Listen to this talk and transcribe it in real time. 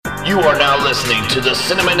You are now listening to the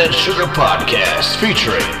Cinnamon and Sugar Podcast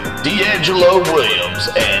featuring D'Angelo Williams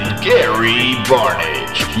and Gary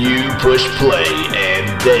Barnage. You push play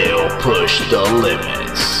and they'll push the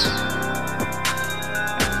limits.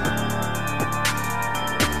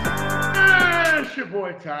 It's your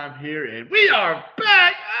boy Tom here, and we are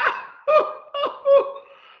back.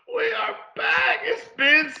 We are back. It's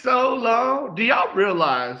been so long. Do y'all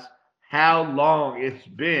realize how long it's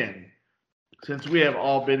been since we have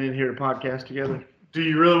all been in here to podcast together? Do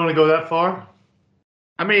you really want to go that far?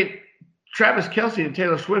 I mean, Travis Kelce and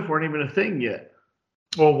Taylor Swift weren't even a thing yet.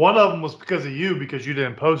 Well, one of them was because of you, because you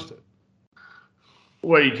didn't post it.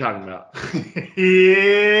 What are you talking about?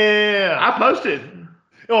 Yeah. I posted.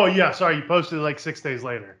 Oh, yeah. Sorry. You posted it like 6 days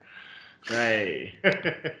later. Hey.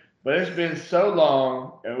 But it's been so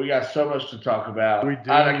long, and we got so much to talk about. We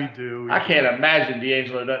do. I can't imagine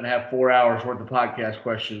D'Angelo doesn't have 4 hours worth of podcast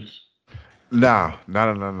questions. No.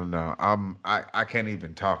 I can't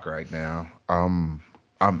even talk right now.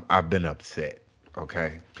 I've been upset.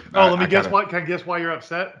 Okay. Let me guess. What? Can I guess why you're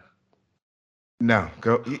upset? No.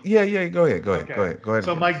 Go. Yeah. Go ahead. Okay. Go ahead.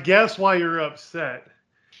 So my guess why you're upset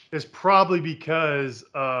is probably because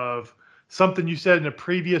of something you said in a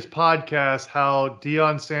previous podcast, how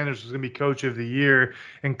Deion Sanders was going to be coach of the year,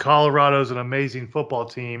 and Colorado's an amazing football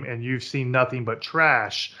team, and you've seen nothing but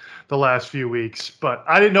trash the last few weeks. But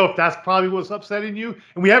I didn't know if that's probably what's upsetting you,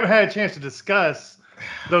 and we haven't had a chance to discuss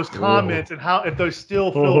those comments and how if those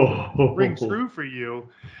still ring true for you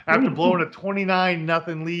after blowing a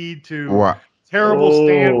 29-0 lead to terrible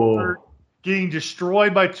Stanford, getting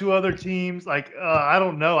destroyed by two other teams. Like, I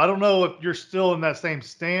don't know. I don't know if you're still in that same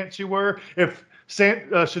stance you were. If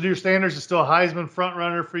Shedeur Sanders is still a Heisman front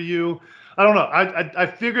runner for you. I don't know. I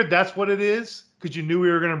figured that's what it is because you knew we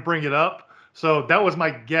were going to bring it up. So that was my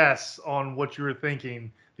guess on what you were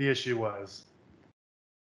thinking the issue was.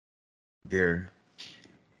 Gary,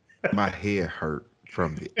 my head hurt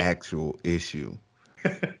from the actual issue.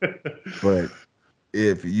 But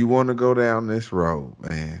if you want to go down this road,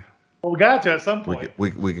 man. Well, we got to at some point.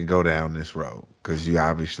 We can go down this road because you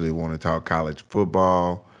obviously want to talk college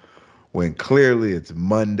football when clearly it's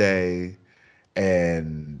Monday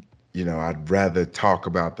and, I'd rather talk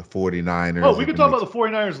about the 49ers. Oh, we can talk about the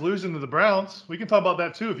 49ers losing to the Browns. We can talk about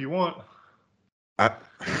that too if you want. Oh,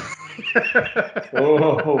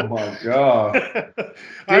 my God.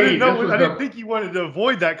 I didn't think you wanted to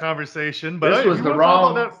avoid that conversation, but this was if the you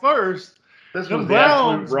wrong. Talk about that first. This the was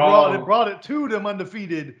Browns the wrong. brought it to them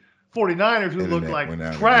undefeated 49ers who looked like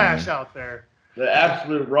trash out there. The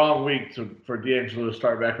absolute wrong week for D'Angelo to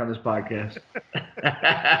start back on this podcast.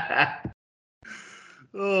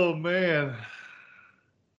 Oh, man.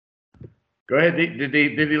 Go ahead. Did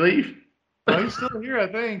he leave? No, he's still here, I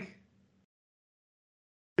think.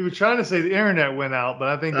 He was trying to say the internet went out, but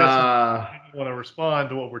I think that's I didn't want to respond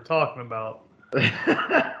to what we're talking about.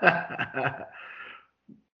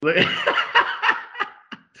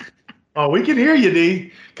 Oh, we can hear you,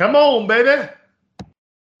 D. Come on, baby.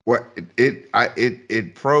 What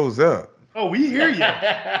it froze up. Oh, we hear you.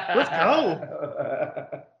 Let's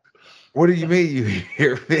go. What do you mean you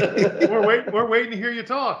hear me? We're waiting to hear you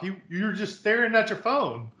talk. You're just staring at your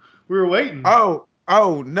phone. We were waiting. Oh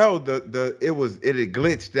no, it had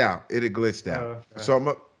glitched out. It had glitched out. Okay. So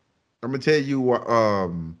I'm gonna tell you what.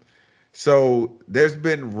 So there's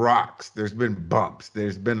been rocks, there's been bumps,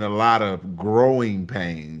 there's been a lot of growing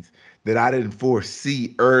pains that I didn't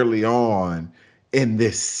foresee early on in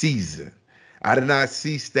this season. I did not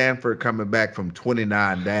see Stanford coming back from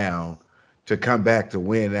 29 down to come back to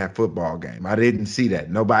win that football game. I didn't see that.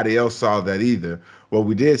 Nobody else saw that either. What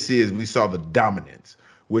we did see is we saw the dominance,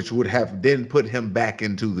 which would have then put him back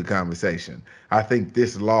into the conversation. I think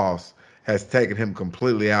this loss has taken him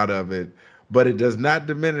completely out of it, but it does not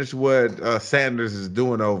diminish what Sanders is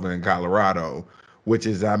doing over in Colorado, which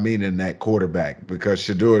is, in that quarterback, because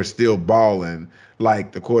Shedeur is still balling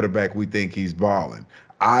like the quarterback we think he's balling.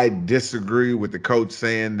 I disagree with the coach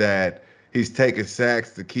saying that he's taking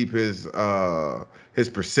sacks to keep his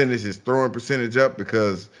percentage, his throwing percentage up,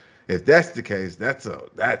 because if that's the case, that's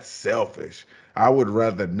selfish. I would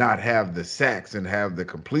rather not have the sacks and have the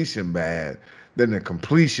completion bad than the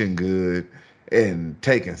completion good and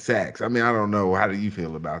taking sacks. I don't know. How do you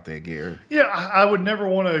feel about that, Gary? Yeah, I would never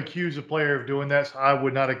want to accuse a player of doing that, so I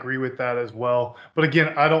would not agree with that as well. But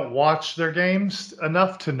again, I don't watch their games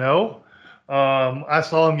enough to know. I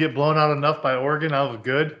saw them get blown out enough by Oregon. That was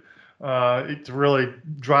good to really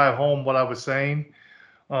drive home what I was saying,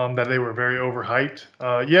 that they were very overhyped.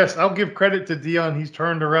 Yes, I'll give credit to Deion. He's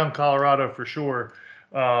turned around Colorado for sure.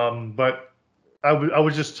 But I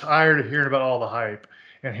was just tired of hearing about all the hype.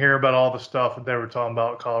 and hear about all the stuff that they were talking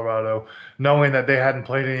about Colorado, knowing that they hadn't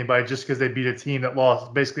played anybody just because they beat a team that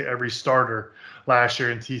lost basically every starter last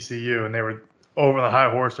year in TCU, and they were over the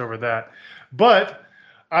high horse over that. But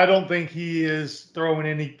I don't think he is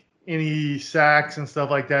throwing any sacks and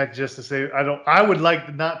stuff like that just to say I would like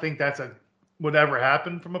to not think that's would ever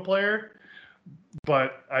happen from a player,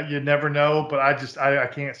 but you never know. But I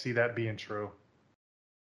can't see that being true.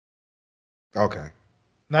 Okay.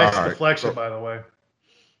 Nice All right. deflection, by the way.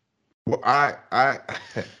 Well, I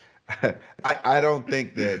don't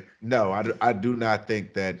think that. No, I do not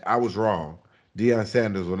think that. I was wrong. Deion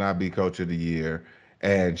Sanders will not be Coach of the Year,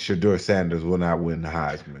 and Shedeur Sanders will not win the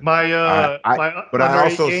Heisman. But I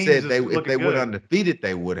also said if they went undefeated,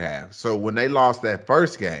 they would have. So when they lost that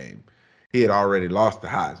first game, he had already lost the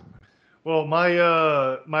Heisman. Well,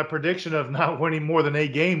 my prediction of not winning more than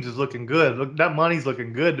 8 games is looking good. Look, that money's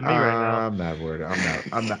looking good to me right now. I'm not worried.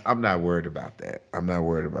 I'm not worried about that. I'm not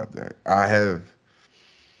worried about that.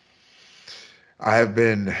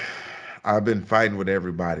 I've been fighting with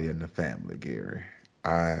everybody in the family, Gary.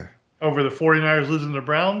 Over the 49ers losing to the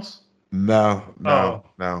Browns? No.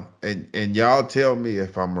 And y'all tell me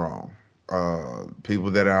if I'm wrong.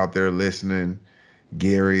 People that are out there listening,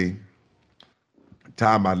 Gary,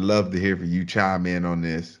 Tom, I'd love to hear from you chime in on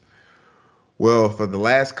this. Well, for the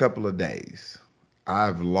last couple of days,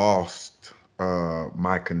 I've lost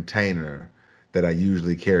my container that I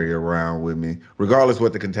usually carry around with me. Regardless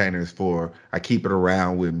what the container is for, I keep it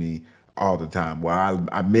around with me all the time. Well,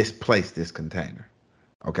 I misplaced this container,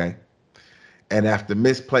 okay? And after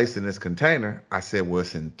misplacing this container, I said, well,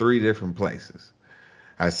 it's in 3 different places.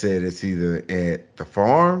 I said it's either at the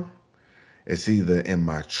farm, it's either in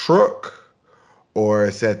my truck, or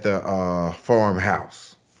it's at the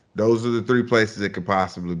farmhouse. Those are the 3 places it could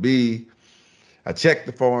possibly be. I checked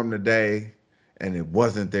the farm today, and it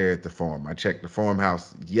wasn't there at the farm. I checked the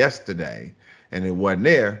farmhouse yesterday, and it wasn't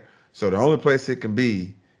there. So the only place it can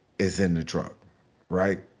be is in the truck,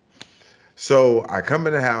 right? So I come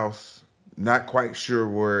in the house, not quite sure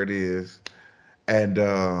where it is, and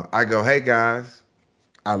I go, hey, guys,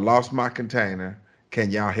 I lost my container.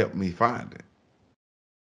 Can y'all help me find it?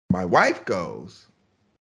 My wife goes,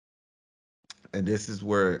 and this is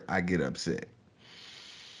where I get upset.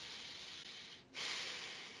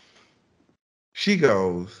 She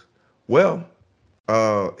goes, well,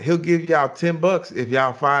 he'll give y'all $10 if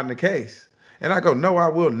y'all find the case. And I go, no, I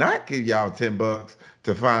will not give y'all $10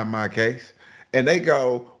 to find my case. And they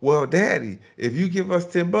go, well, Daddy, if you give us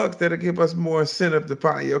 $10, that'll give us more incentive to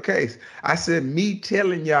find your case. I said, me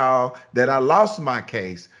telling y'all that I lost my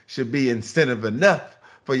case should be incentive enough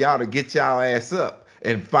for y'all to get y'all ass up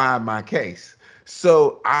and find my case.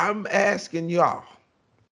 So I'm asking y'all,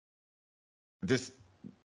 just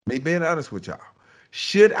me being honest with y'all,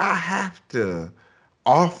 should I have to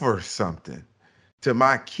offer something to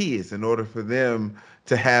my kids in order for them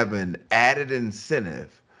to have an added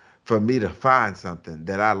incentive for me to find something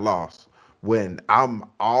that I lost when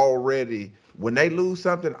when they lose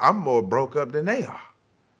something, I'm more broke up than they are.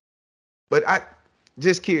 But I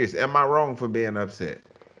just curious, am I wrong for being upset?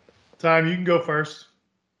 Tom, you can go first.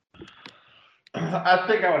 I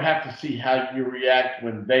think I would have to see how you react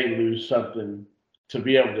when they lose something to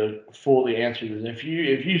be able to fully answer this. If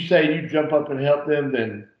you say you jump up and help them,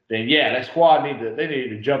 then yeah, that squad need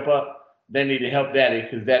to jump up. They need to help Daddy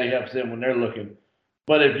because Daddy helps them when they're looking.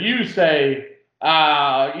 But if you say,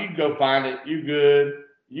 you can go find it, you good,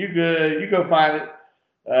 you go find it,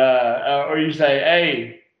 or you say,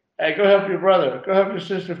 hey, go help your brother, go help your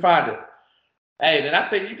sister find it. Hey, then I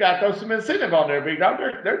think you got to throw some incentive on there, big dog.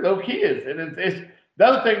 They're little kids. And it's the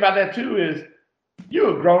other thing about that, too, is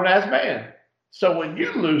you're a grown-ass man. So when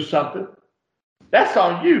you lose something, that's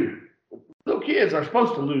on you. Little kids are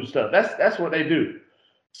supposed to lose stuff. That's what they do.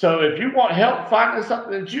 So if you want help finding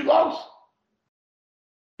something that you lost,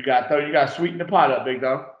 you got to sweeten the pot up, big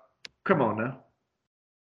dog. Come on now.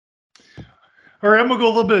 All right, I'm going to go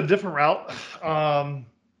a little bit of a different route.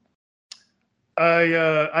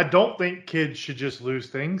 I don't think kids should just lose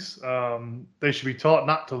things. They should be taught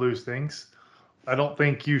not to lose things. I don't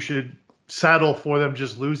think you should settle for them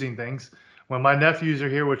just losing things. When my nephews are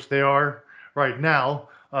here, which they are right now,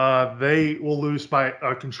 they will lose my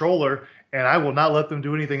controller, and I will not let them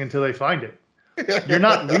do anything until they find it. You're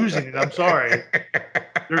not losing it. I'm sorry.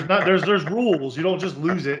 There's rules. You don't just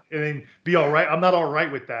lose it and then be all right. I'm not all right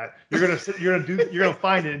with that. You're gonna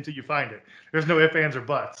find it until you find it. There's no ifs, ands, or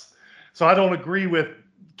buts. So I don't agree with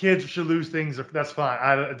kids should lose things. That's fine.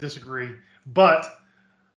 I disagree. But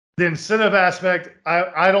the incentive aspect,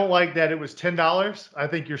 I don't like that it was $10. I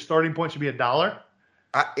think your starting point should be $1.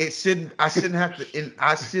 I shouldn't have to.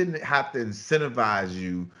 I shouldn't have to incentivize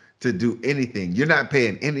you to do anything. You're not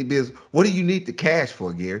paying any bills. What do you need the cash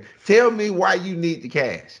for, Gary? Tell me why you need the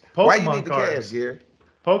cash. Why you need Pokemon the cash, cards. Gary?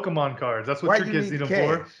 Pokemon cards. That's Why what your you kids need need the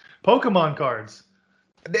them for. cash? Pokemon cards.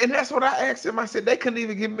 And that's what I asked him. I said they couldn't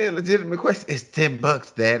even give me a legitimate question. It's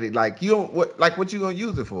 $10, Daddy. Like you don't what you gonna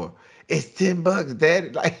use it for? It's $10, Daddy.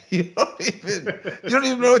 Like you don't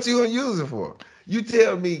even know what you gonna use it for. You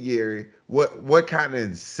tell me, Gary, what kind of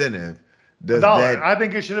incentive does $1. that? I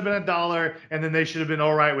think it should have been $1, and then they should have been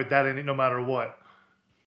all right with that, and no matter what.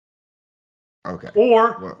 Okay.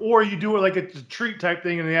 Or you do it like it's a treat type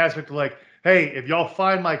thing in the aspect of like, hey, if y'all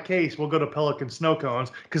find my case, we'll go to Pelican snow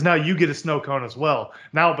cones because now you get a snow cone as well.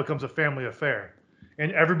 Now it becomes a family affair,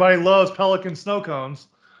 and everybody loves Pelican snow cones.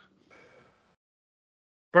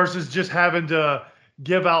 Versus just having to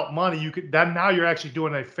give out money, now you're actually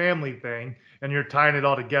doing a family thing, and you're tying it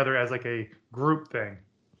all together as like a group thing,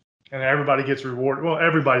 and everybody gets rewarded. Well,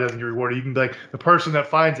 everybody doesn't get rewarded. You can be like the person that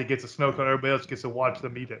finds it gets a snow cone. Everybody else gets to watch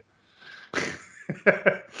them eat it.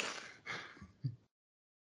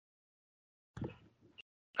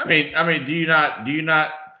 I mean, do you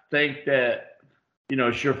not think that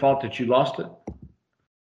it's your fault that you lost it?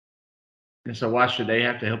 And so why should they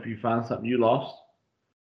have to help you find something you lost?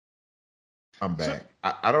 I'm back.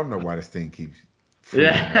 I don't know why this thing keeps.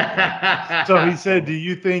 Yeah. So he said, "Do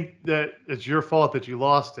you think that it's your fault that you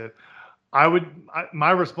lost it?"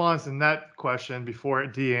 My response in that question before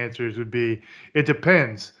D answers would be, it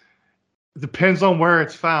depends. It depends on where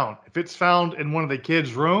it's found. If it's found in one of the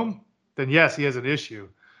kids' room, then yes, he has an issue.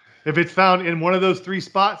 If it's found in one of those 3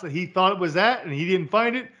 spots that he thought it was at and he didn't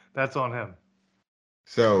find it, that's on him.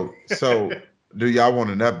 So do y'all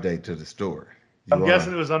want an update to the story? I'm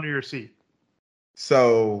guessing it was under your seat.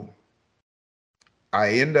 So I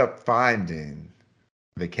end up finding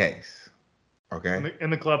the case. Okay. In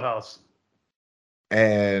the clubhouse.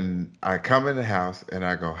 And I come in the house and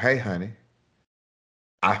I go, "Hey, honey,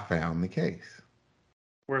 I found the case."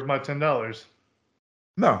 Where's my $10?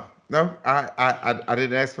 No, I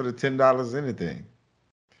didn't ask for the $10 anything.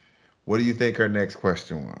 What do you think her next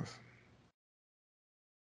question was?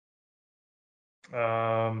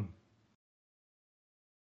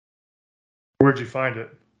 Where'd you find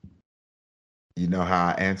it? You know how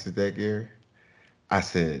I answered that, Gary? I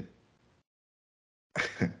said,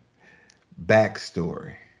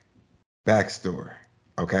 backstory.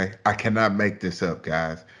 Okay? I cannot make this up,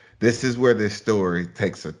 guys. This is where this story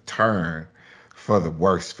takes a turn for the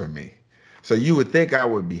worse for me. So you would think I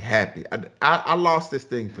would be happy. I lost this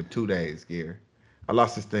thing for 2 days, Gary. I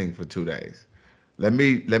lost this thing for 2 days. Let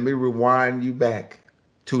me rewind you back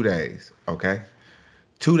 2 days, okay?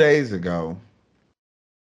 2 days ago,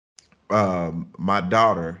 my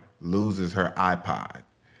daughter loses her iPod,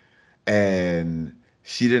 and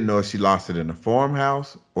she didn't know if she lost it in the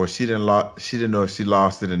farmhouse or she didn't know if she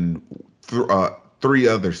lost it in 3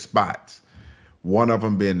 other spots. One of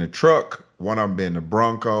them being the truck, one of them being the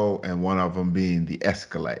Bronco, and one of them being the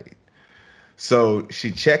Escalade. So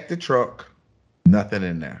she checked the truck, nothing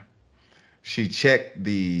in there. She checked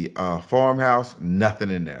the farmhouse, nothing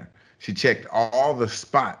in there. She checked all the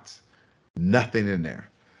spots, nothing in there.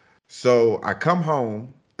 So I come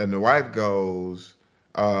home and the wife goes,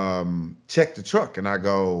 check the truck. And I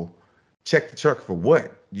go, check the truck for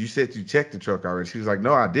what? You said you checked the truck already. She was like,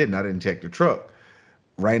 no, I didn't. I didn't check the truck.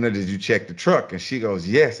 Raina, did you check the truck? And she goes,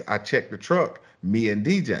 yes, I checked the truck, me and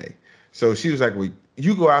DJ. So she was like, well,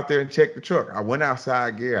 you go out there and check the truck. I went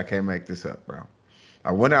outside, Gary. I can't make this up, bro.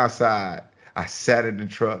 I went outside. I sat in the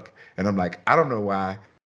truck, and I'm like, I don't know why.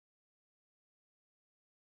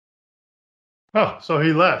 Oh, so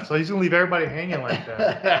he left. So he's gonna leave everybody hanging like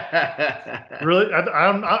that. Really?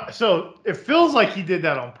 So it feels like he did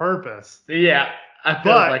that on purpose. Yeah, I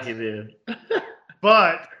feel like he did.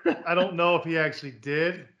 But I don't know if he actually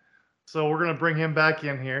did. So we're gonna bring him back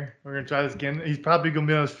in here. We're gonna try this again. He's probably gonna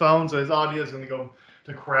be on his phone, so his audio is gonna go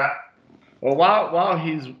to crap. Well, while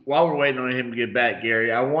we're waiting on him to get back,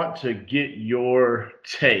 Gary, I want to get your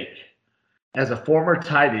take as a former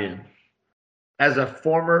tight end, as a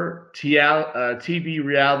former TV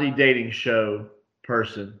reality dating show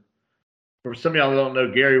person. For some of y'all who don't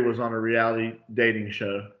know, Gary was on a reality dating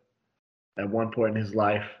show at one point in his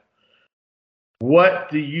life. What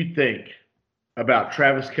do you think about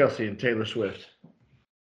Travis Kelce and Taylor Swift?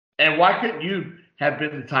 And why couldn't you have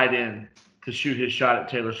been the tight end to shoot his shot at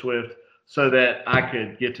Taylor Swift so that I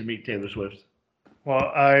could get to meet Taylor Swift?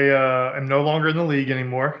 Well, I am no longer in the league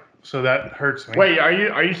anymore, so that hurts me. Wait, are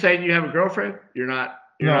you saying you have a girlfiled? You're not.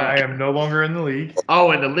 I am no longer in the league.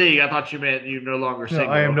 Oh, in the league. I thought you meant you're no longer single.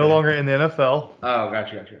 No, I am no longer in the NFL. Oh,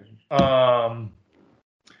 gotcha.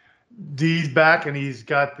 D's back, and he's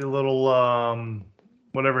got the little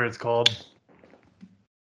whatever it's called,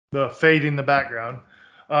 the fade in the background.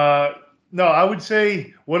 No, I would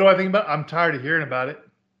say, what do I think about? I'm tired of hearing about it.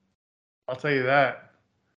 I'll tell you that.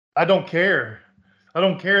 I don't care. I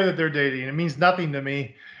don't care that they're dating. It means nothing to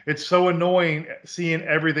me. It's so annoying seeing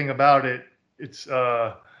everything about it. It's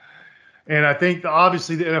and I think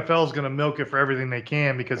obviously the NFL is going to milk it for everything they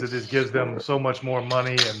can because it just gives them so much more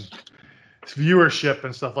money and viewership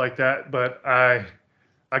and stuff like that. But I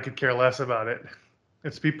could care less about it.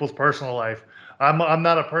 It's people's personal life. I'm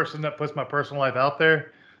not a person that puts my personal life out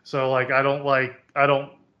there. So I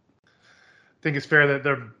don't think it's fair that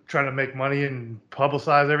they're trying to make money and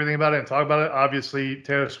publicize everything about it and talk about it. Obviously,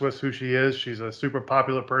 Taylor Swift's who she is. She's a super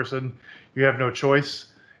popular person. You have no choice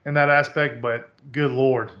in that aspect, but good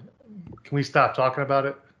Lord, can we stop talking about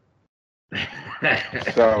it?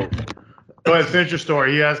 So go ahead, finish your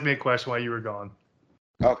story. You asked me a question while you were gone.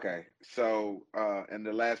 Okay. So and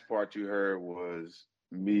the last part you heard was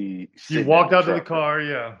me. You walked out to the car,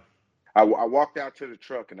 yeah. I walked out to the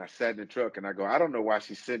truck and I sat in the truck and I go, I don't know why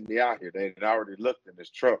she's sending me out here. They had already looked in this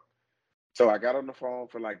truck. So I got on the phone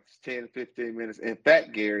for like 10, 15 minutes. In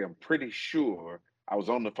fact, Gary, I'm pretty sure I was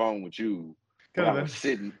on the phone with you. But I was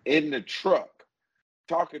sitting in the truck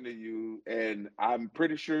talking to you, and I'm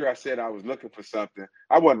pretty sure I said I was looking for something.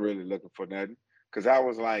 I wasn't really looking for nothing because I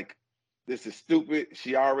was like, this is stupid.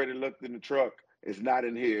 She already looked in the truck. It's not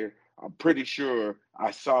in here. I'm pretty sure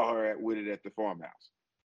I saw her with it at the farmhouse.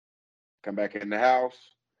 Come back in the house,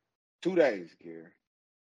 2 days, Gary.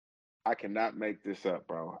 I cannot make this up,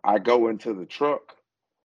 bro. I go into the truck.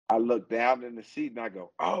 I look down in the seat and I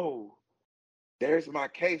go, oh, there's my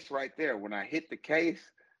case right there. When I hit the case,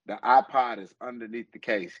 the iPod is underneath the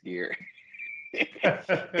case, Gary.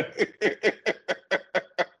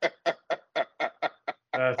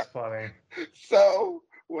 That's funny. So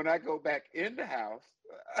when I go back in the house,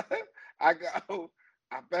 I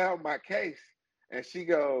found my case. And she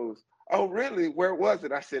goes, oh, really? Where was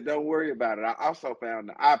it? I said, don't worry about it. I also found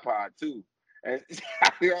the iPod, too. And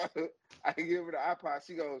I give her the iPod.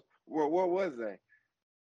 She goes, well, what was that?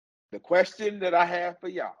 The question that I have for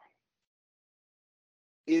y'all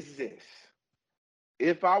is this.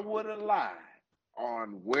 If I would have lied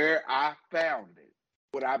on where I found it,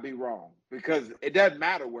 would I be wrong? Because it doesn't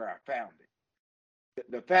matter where I found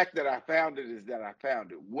it. The fact that I found it is that I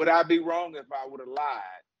found it. Would I be wrong if I would have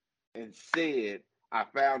lied and said I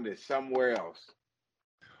found it somewhere else?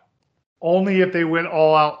 Only if they went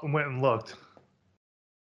all out and went and looked.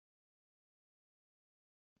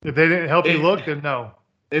 If they didn't help you look, then no.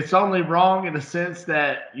 It's only wrong in the sense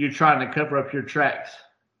that you're trying to cover up your tracks.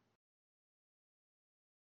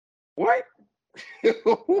 What?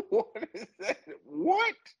 What is that?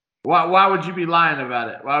 What? Why would you be lying about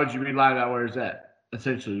it? Why would you be lying about where it's at?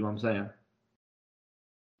 Essentially, is what I'm saying.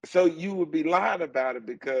 So you would be lying about it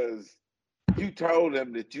because you told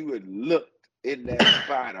them that you had looked in that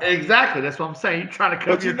spot. Exactly. That's what I'm saying. You're trying to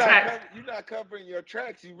cover your tracks. You're not covering your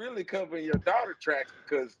tracks. You're really covering your daughter's tracks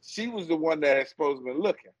because she was the one that had supposed to be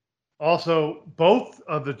looking. Also,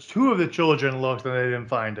 two of the children looked and they didn't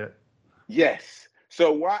find it. Yes.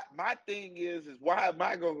 So my thing is why am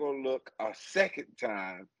I going to go look a second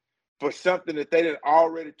time for something that they didn't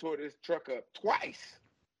already tore this truck up twice?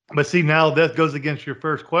 But see, now that goes against your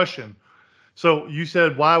first question. So you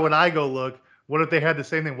said, why would I go look? What if they had the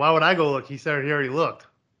same thing? Why would I go look? He said he already looked.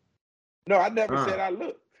 No, I never said I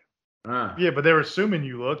looked. Yeah, but they were assuming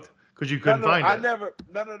you looked because you couldn't find it.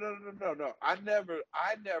 No. I never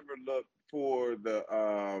looked for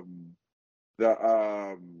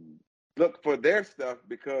look for their stuff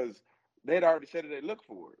because they'd already said that they looked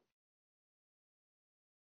for it.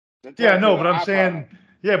 Yeah, no, but I'm saying,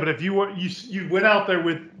 yeah, but if you went out there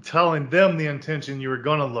with telling them the intention you were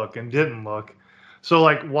gonna look and didn't look, so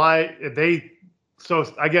why so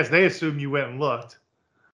I guess they assume you went and looked.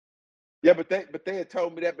 Yeah, but they had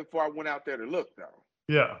told me that before I went out there to look, though.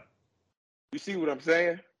 Yeah. You see what I'm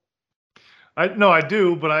saying? I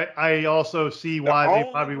do, but I also see why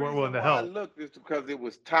they probably weren't willing to help. I looked is because it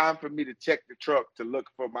was time for me to check the truck to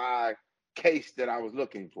look for my case that I was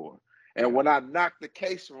looking for. And when I knocked the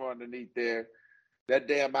case from underneath there, that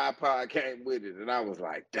damn iPod came with it. And I was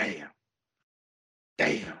like, damn.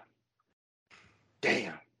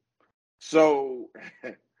 So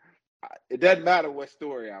it doesn't matter what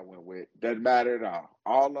story I went with. Doesn't matter at all.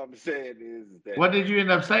 All I'm saying is that. What did you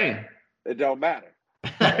end up saying? It don't matter.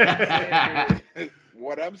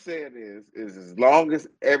 What I'm saying is as long as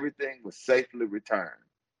everything was safely returned,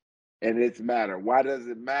 and it's matter. Why does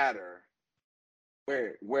it matter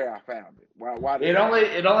where I found it? Why it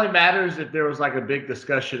only matters if there was a big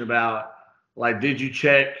discussion about did you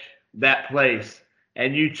check that place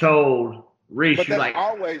and you told Reese, But you're that's like,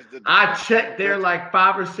 always I checked there like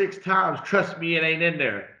 5 or 6 times. Trust me, it ain't in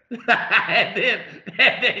there. and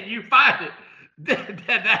then you find it. Then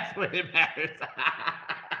that's when it matters.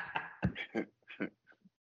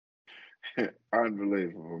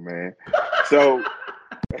 Unbelievable, man. So,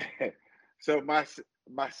 so my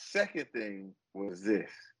second thing was this.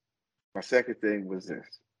 My second thing was this.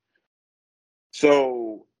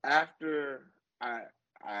 So after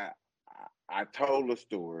I told a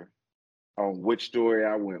story on which story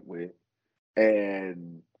I went with,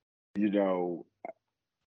 and you know,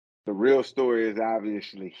 the real story is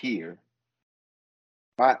obviously here.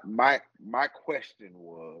 My question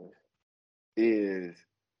is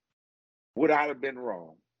would I have been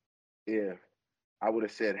wrong if I would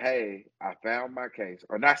have said, hey, I found my case,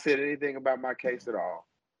 or not said anything about my case at all,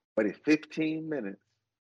 but in 15 minutes,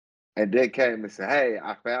 and then came and said, hey,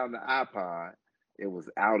 I found the iPod. It was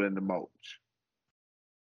out in the mulch.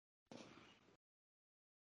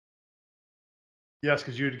 Yes,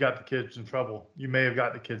 because you'd got the kids in trouble. You may have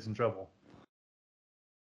got the kids in trouble.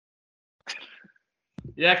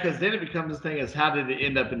 Yeah, because then it becomes this thing is how did it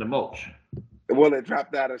end up in the mulch? Well, it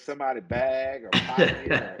dropped out of somebody's bag or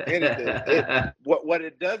pocket or anything. What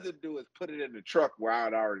it doesn't do is put it in the truck where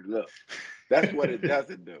I'd already looked. That's what it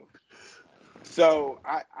doesn't do. So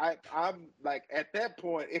I'm like, at that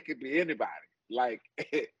point, it could be anybody. Like,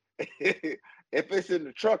 if it's in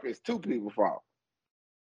the truck, it's two people's fault.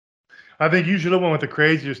 I think you should have went with the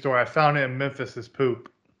crazier story. I found it in Memphis as poop.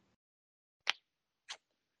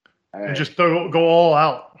 Hey, and just go all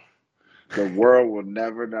out. The world will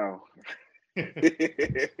never know.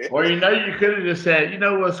 Or you could have just said, you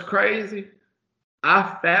know what's crazy?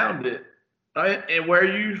 I found it. And where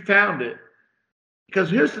you found it. Because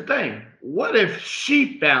here's the thing. What if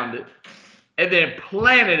she found it and then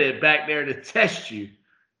planted it back there to test you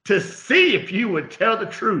to see if you would tell the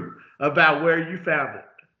truth about where you found it?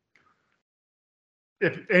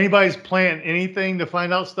 If anybody's planning anything to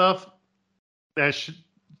find out stuff, that's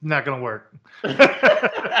not going to work.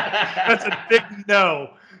 That's a big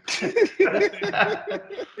no. You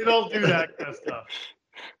don't do that kind of stuff.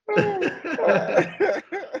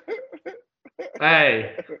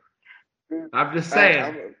 Hey, I'm just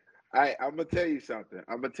saying. I'm gonna tell you something.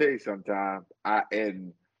 Sometime. I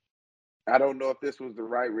don't know if this was the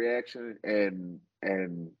right reaction, and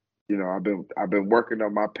you know, I've been working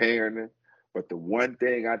on my parenting, but the one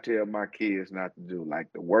thing I tell my kids not to do,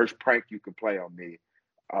 like the worst prank you can play on me,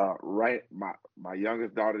 right? My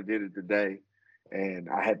youngest daughter did it today, and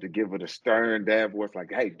I had to give her the stern dad voice,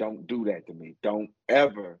 like, "Hey, don't do that to me. Don't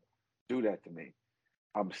ever do that to me."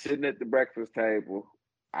 I'm sitting at the breakfast table.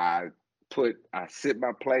 I sit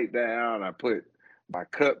my plate down. I put my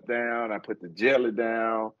cup down. I put the jelly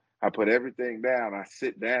down. I put everything down. I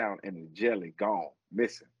sit down, and the jelly gone,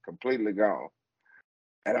 missing, completely gone.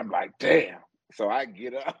 And I'm like, damn. So I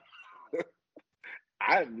get up.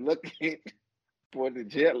 I'm looking for the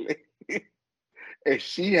jelly. And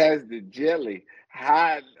she has the jelly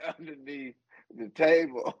hiding underneath the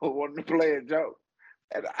table, wanting to play a joke.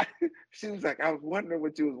 And she was like, I was wondering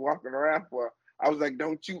what you was walking around for. I was like,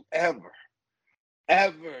 don't you ever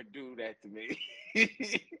do that to me.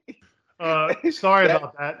 Sorry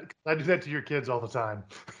about that. I do that to your kids all the time.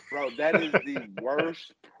 Bro, that is the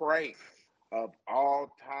worst prank of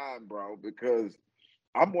all time, bro, because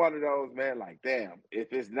I'm one of those, man, like, damn,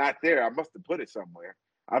 if it's not there, I must have put it somewhere.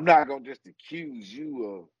 I'm not going to just accuse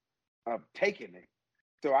you of taking it.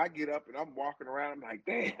 So I get up and I'm walking around. I'm like,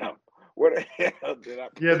 damn, where the hell did I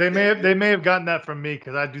put that? They may have gotten that from me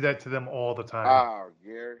because I do that to them all the time. Oh,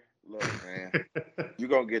 Gary, look, man, you're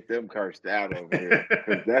going to get them cursed out over here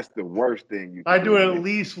because that's the worst thing you can I do it to at me.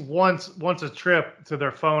 least once a trip to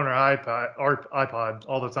their phone or iPod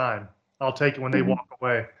all the time. I'll take it when they walk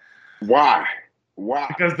away. Why?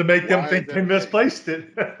 Because to make them think they misplaced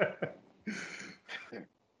it.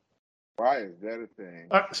 Why is that a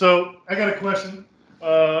thing? So I got a question.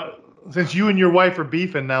 Since you and your wife are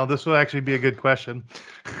beefing now, this will actually be a good question.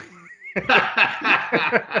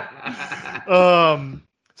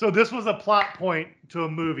 So this was a plot point to a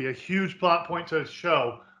movie, a huge plot point to a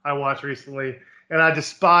show I watched recently, and I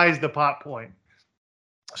despise the plot point.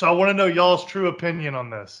 So I want to know y'all's true opinion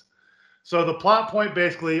on this. So the plot point,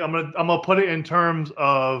 basically, I'm gonna put it in terms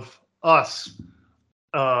of us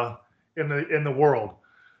in the world.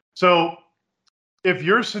 So if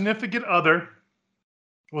your significant other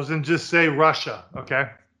was in, just say, Russia,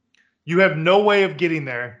 okay? You have no way of getting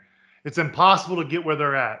there. It's impossible to get where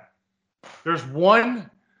they're at. There's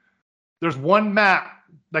one map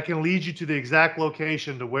that can lead you to the exact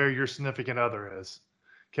location to where your significant other is,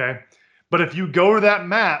 okay? But if you go to that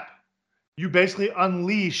map you basically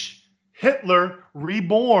unleash Hitler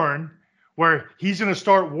reborn, where he's going to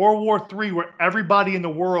start World War III, where everybody in the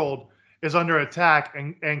world is under attack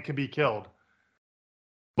and can be killed.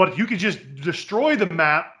 But you could just destroy the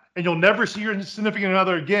map and you'll never see your significant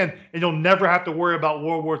other again, and you'll never have to worry about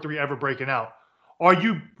World War III ever breaking out. Are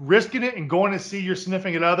you risking it and going to see your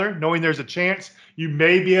significant other, knowing there's a chance you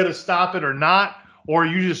may be able to stop it or not? Or are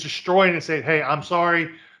you just destroying it and say, hey, I'm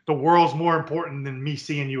sorry, the world's more important than me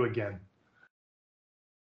seeing you again?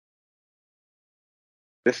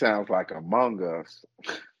 This sounds like Among Us.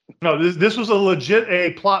 No, this was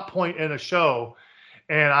a plot point in a show,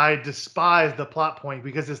 and I despise the plot point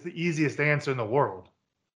because it's the easiest answer in the world.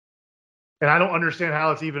 And I don't understand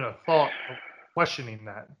how it's even a thought of questioning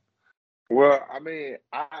that. Well, I mean,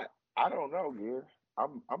 I don't know, Gary.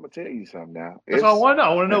 I'm gonna tell you something now. That's all I want to know.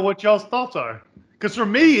 I want to know what y'all's thoughts are. Because for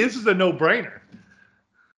me, this is a no-brainer.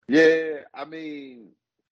 Yeah, I mean,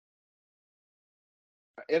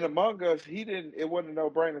 in Among Us, it wasn't a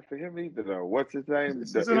no-brainer for him either, though. What's his name?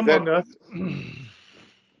 This is Among Us.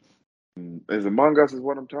 Is Among Us is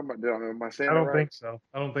what I'm talking about? Am I saying I it don't right? think so.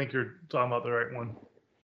 I don't think you're talking about the right one.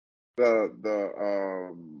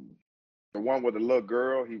 The one with the little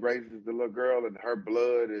girl, he raises the little girl, and her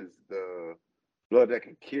blood is the blood that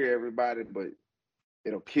can cure everybody, but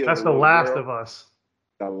it'll kill That's the The little Last girl. of Us.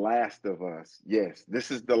 The Last of Us. Yes,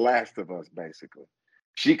 this is The Last of Us, basically.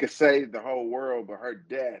 She could save the whole world, but her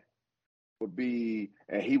death would be,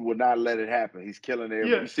 and he would not let it happen. He's killing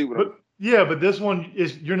everybody. Yeah, You see what but this one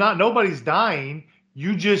is, nobody's dying.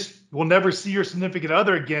 You just will never see your significant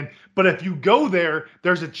other again. But if you go there,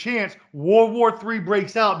 there's a chance World War III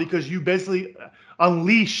breaks out because you basically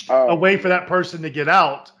unleashed a way for that person to get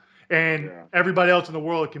out, and everybody else in the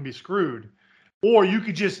world can be screwed. Or you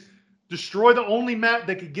could just destroy the only map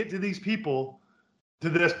that could get to these people, to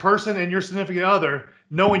this person and your significant other,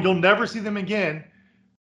 knowing you'll never see them again.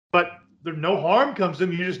 But no harm comes to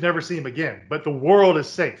them. You just never see them again. But the world is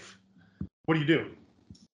safe. What do you do?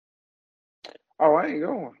 Oh, I ain't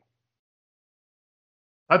going.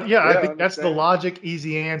 I think that's the logic,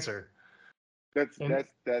 easy answer. There's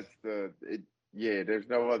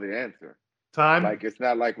no other answer. Time. Like, it's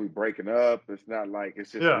not like we breaking up. It's not like,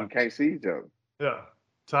 it's just we can't see each other. Yeah.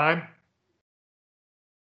 Time.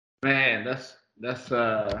 Man, that's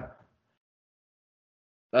tough.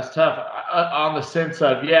 On the sense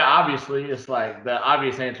of, obviously, it's like the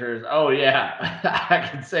obvious answer is, oh yeah, I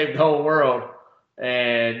can save the whole world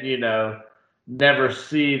and never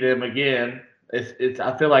see them again. It's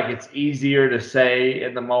I feel like it's easier to say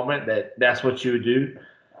in the moment that that's what you would do.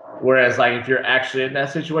 Whereas, like, if you're actually in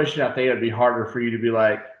that situation, I think it'd be harder for you to be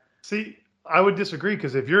like. See, I would disagree,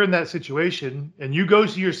 because if you're in that situation and you go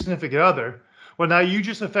see your significant other, well, now you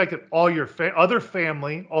just affected all your other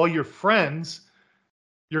family, all your friends,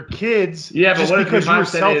 your kids. Yeah, but what because if your you were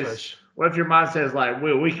mindset selfish? What if your mindset is like,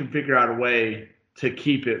 well, we can figure out a way to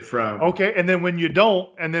keep it from. Okay, and then when you don't,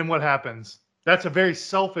 and then what happens? That's a very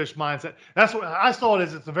selfish mindset. That's what I saw it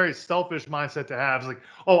as. It's a very selfish mindset to have. It's like,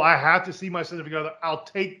 oh, I have to see my significant other. I'll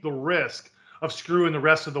take the risk of screwing the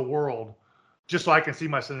rest of the world just so I can see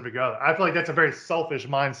my significant other. I feel like that's a very selfish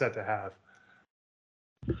mindset to have.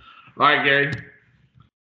 All right, Gary.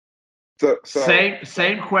 So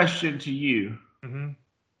same question to you. Mm-hmm.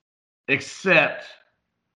 Except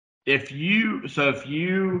if you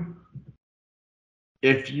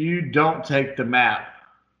don't take the map.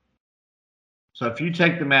 So if you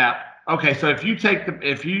take the map, okay, so if you take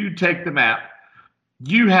the map,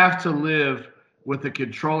 you have to live with a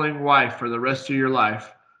controlling wife for the rest of your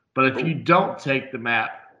life. But if you don't take the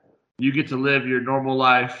map, you get to live your normal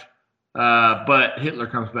life, but Hitler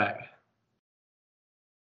comes back.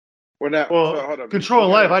 So hold on. Controlling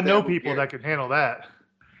life, I know people that can handle that.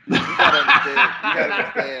 You gotta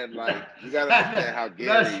understand how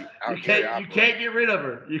Gary. You can't get rid of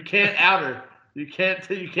her. You can't out her. You can't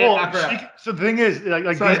knock her out. So the thing is, like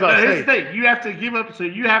here's the thing: you have to give up. So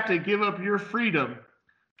you have to give up your freedom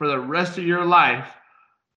for the rest of your life,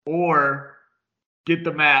 or get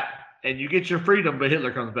the map and you get your freedom, but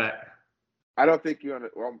Hitler comes back. I don't think you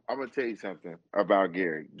understand. Well, I'm gonna tell you something about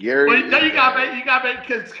Gary. Well, no, you got me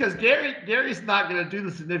because Gary's not gonna do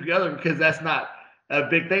the significant other because that's not a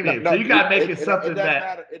big thing. So you got to make it something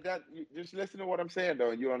that. It doesn't. Just listen to what I'm saying,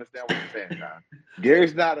 though, and you understand what I'm saying, John.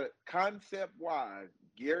 Gary's not a concept-wise.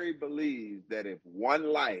 Gary believes that if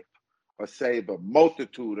one life will save a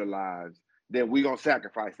multitude of lives, then we're gonna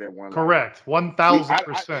sacrifice that one. Correct,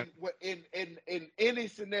 1,000%. In any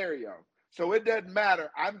scenario, so it doesn't matter.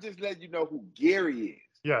 I'm just letting you know who Gary is.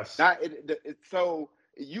 Yes. So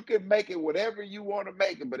you can make it whatever you want to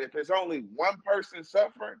make it, but if it's only one person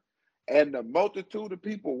suffering. and the multitude of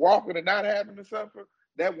people walking and not having to suffer,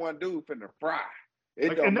 that one dude finna fry.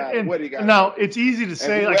 It don't matter what he got. Now, it's easy to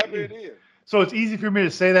say, whoever like, it is. so it's easy for me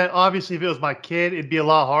to say that. Obviously, if it was my kid, it'd be a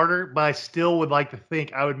lot harder, but I still would like to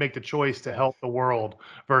think I would make the choice to help the world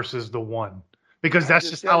versus the one, because that's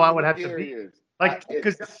just how I would have to be. Like,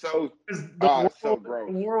 because so the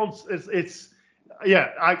world's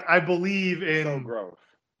yeah, I believe in. So gross.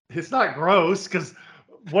 It's not gross, because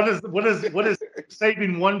what is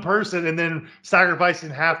saving one person and then sacrificing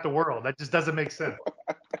half the world? That just doesn't make sense.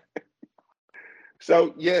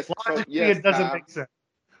 So yes, it doesn't make sense.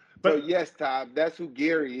 But, so yes, Tom, that's who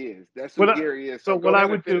Gary is. That's who Gary is. So what I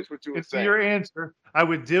would do, to your answer, I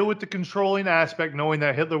would deal with the controlling aspect, knowing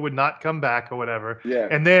that Hitler would not come back or whatever. Yeah.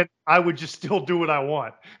 And then I would just still do what I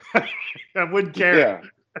want. I wouldn't care. Yeah.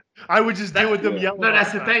 I would just deal with them yelling. No,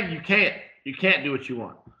 that's the thing. You can't do what you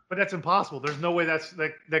want. But that's impossible. There's no way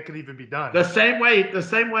that could even be done. The same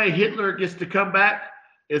way Hitler gets to come back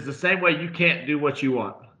is the same way you can't do what you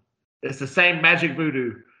want. It's the same magic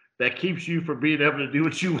voodoo that keeps you from being able to do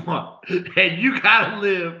what you want. And you gotta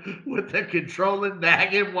live with a controlling,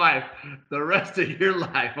 nagging wife the rest of your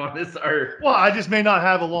life on this earth. Well, I just may not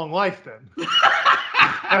have a long life then.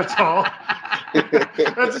 That's all.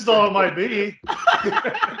 That's just all it might be.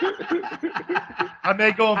 I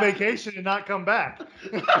may go on vacation and not come back.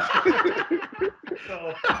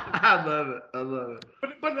 So, I love it.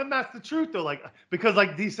 But then that's the truth though. Like, because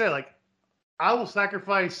like Dee said, like, I will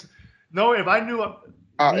sacrifice. No, if I knew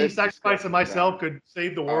me sacrificing myself could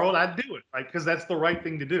save the world, I'd do it. Like, because that's the right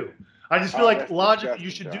thing to do. I just feel like logically you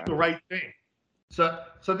should do the right thing. So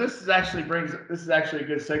this is actually a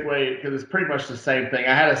good segue, because it's pretty much the same thing.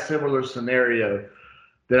 I had a similar scenario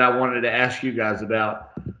that I wanted to ask you guys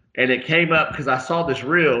about, and it came up because I saw this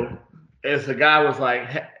reel. As the guy was like,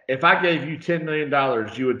 hey, if I gave you $10 million,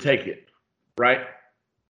 you would take it, right?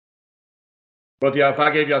 Both of y'all, if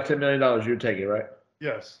I gave y'all $10 million, you would take it, right?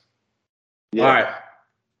 Yes. Yeah.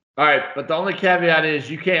 All right. But the only caveat is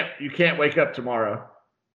you can't wake up tomorrow.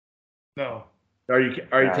 No. Are you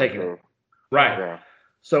taking it? Right. Yeah.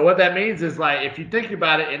 So what that means is, like, if you think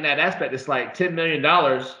about it in that aspect, it's like $10 million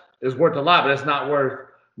is worth a lot, but it's not worth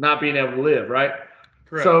not being able to live, right?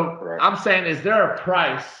 Correct. So I'm saying, is there a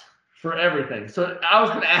price for everything? So I was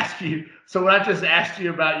going to ask you, so when I just asked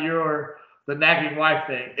you about the nagging wife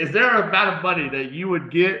thing, is there an amount of money that you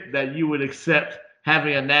would get that you would accept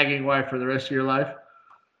having a nagging wife for the rest of your life?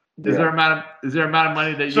 Is there amount of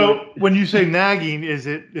money that you? So when you say nagging, does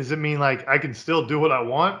it mean like I can still do what I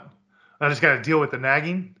want? I just got to deal with the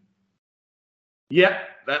nagging. Yep,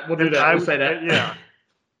 we'll do that. We'll say that. Yeah,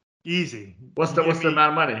 easy. What's the amount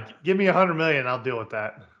of money? Give me $100 million, I'll deal with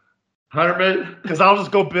that. 100 million? Because I'll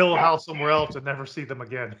just go build a house somewhere else and never see them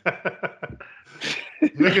again.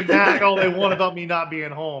 They can nag all they want about me not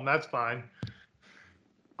being home. That's fine.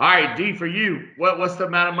 All right, D, for you, what's the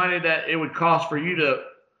amount of money that it would cost for you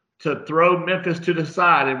to throw Memphis to the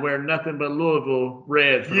side and wear nothing but Louisville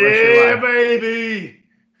red for the rest of your life? Baby.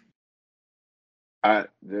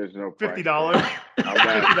 There's no $50.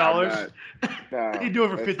 $50. No, You do it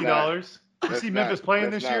for $50. You see Memphis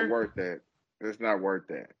playing this year? It's not worth that. It's not worth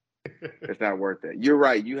that. It's not worth that. You're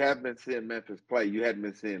right. You have been seeing Memphis play. You hadn't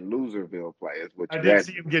been seeing Loserville play. I did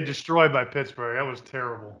see him get destroyed by Pittsburgh. That was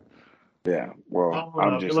terrible. Yeah. Well,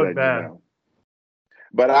 I'm just letting you know.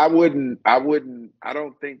 But I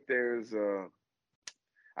don't think there's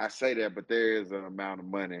I say that, but there is an amount of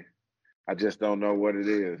money. I just don't know what it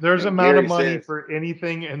is. There's an amount of money for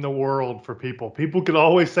anything in the world for people. People could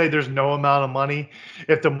always say there's no amount of money.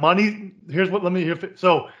 If the money,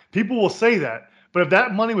 so people will say that, but if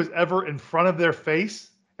that money was ever in front of their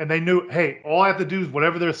face and they knew, hey, all I have to do is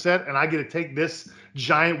whatever they're set and I get to take this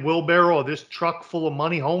giant wheelbarrow or this truck full of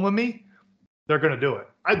money home with me, they're going to do it.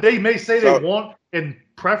 They may say they won't in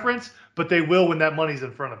preference, but they will when that money's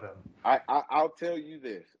in front of them. I'll tell you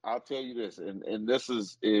this. And this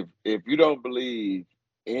is, if you don't believe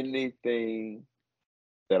anything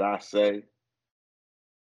that I say,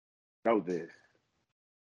 know this.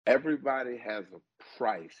 Everybody has a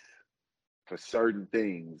price for certain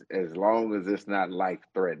things as long as it's not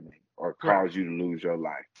life-threatening or cause you to lose your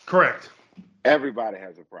life. Correct. Everybody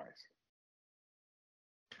has a price.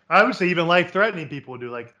 I would say even life-threatening people would do.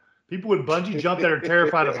 Like, people would bungee jump that are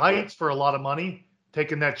terrified of heights for a lot of money,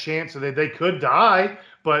 taking that chance so that they could die.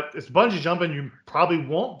 But it's bungee jumping. You probably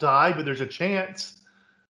won't die, but there's a chance.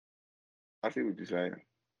 I see what you're saying.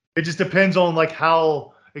 It just depends on like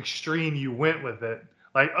how extreme you went with it.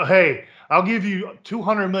 Like, hey, I'll give you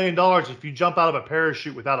 $200 million if you jump out of a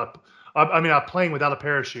parachute without a plane without a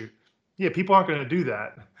parachute. Yeah, people aren't going to do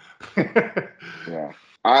that. Yeah.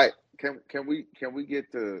 All right. can we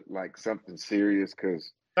get to like something serious?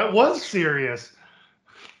 Because That was serious.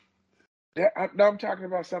 no, I'm talking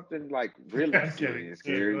about something like really I'm kidding. serious,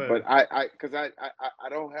 Yeah, Gary. go But ahead. because I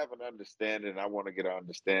don't have an understanding. I want to get an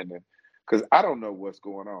understanding because I don't know what's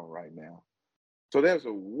going on right now. So there's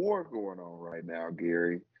a war going on right now,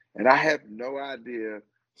 Gary, and I have no idea.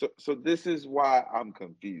 So this is why I'm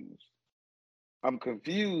confused. I'm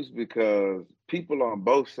confused because people on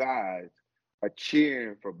both sides are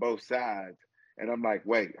cheering for both sides, and I'm like,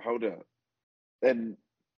 wait, hold up, and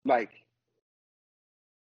like,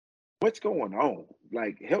 what's going on?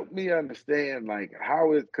 Like, help me understand, like,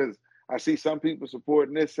 how is because I see some people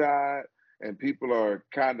supporting this side, and people are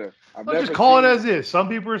kind of. I've Let's just never call it seen. as is. Some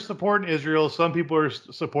people are supporting Israel. Some people are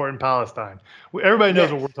supporting Palestine. Everybody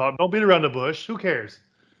knows what Yes. we're talking. Don't beat around the bush. Who cares?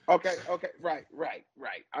 Okay. Okay. Right.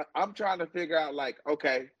 I'm trying to figure out, like,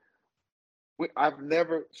 okay, I've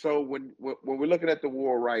never. So when we're looking at the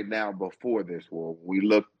war right now, before this war, we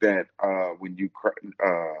looked at when Ukraine,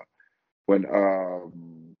 when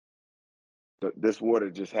this war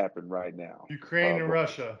that just happened right now, Ukraine and before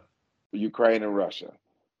Russia. Ukraine and Russia.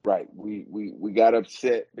 Right. We got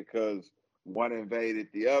upset because one invaded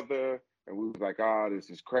the other, and we was like, "Oh, this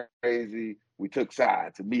is crazy." We took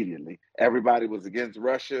sides immediately. Everybody was against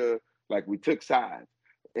Russia. Like, we took sides.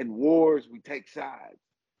 In wars, we take sides.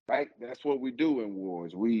 Right. That's what we do in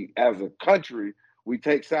wars. We, as a country, we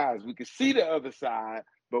take sides. We can see the other side,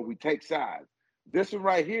 but we take sides. This one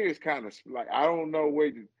right here is kind of like, I don't know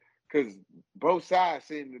where, because both sides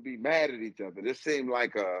seem to be mad at each other. This seemed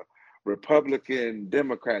like a Republican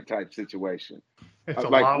Democrat type situation. It's a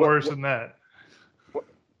Like, lot worse than that. what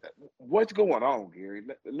what's going on, Gary?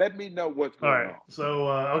 Let me know what's All going right. on. So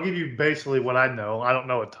I'll give you basically what I know. I don't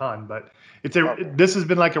know a ton, but it's a. Okay. This has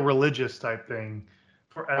been like a religious type thing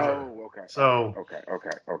forever. Oh, So okay.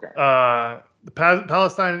 the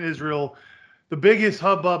Palestine and Israel, the biggest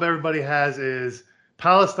hubbub everybody has is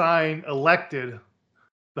Palestine elected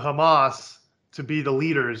the Hamas to be the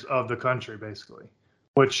leaders of the country, basically,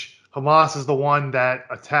 which Hamas is the one that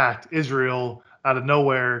attacked Israel out of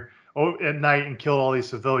nowhere at night and killed all these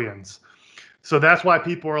civilians. So that's why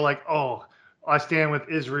people are like, oh, I stand with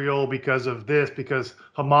Israel because of this, because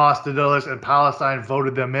Hamas did this and Palestine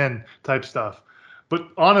voted them in type stuff. But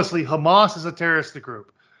honestly, Hamas is a terrorist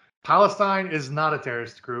group. Palestine is not a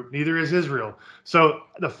terrorist group, neither is Israel. So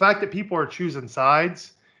the fact that people are choosing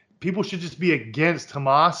sides, people should just be against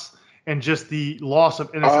Hamas and just the loss of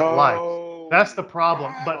innocent lives. That's the Oh,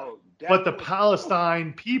 problem. But wow. but That's the what.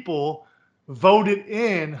 Palestine people voted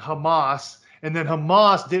in Hamas, and then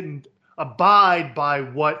Hamas didn't abide by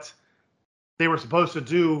what they were supposed to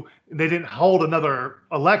do. They didn't hold another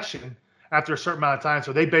election after a certain amount of time,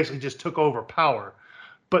 so they basically just took over power.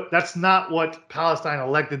 But that's not what Palestine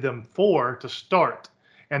elected them for to start.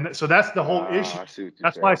 And so that's the whole issue. I see what you're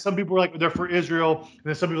That's why saying. some people are like, they're for Israel, and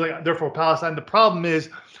then some people are like, they're for Palestine. The problem is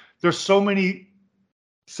there's so many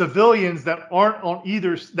civilians that aren't on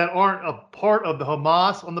either, that aren't a part of the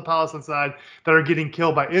Hamas on the Palestine side, that are getting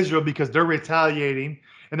killed by Israel because they're retaliating.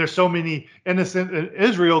 And there's so many innocent in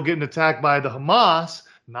Israel getting attacked by the Hamas,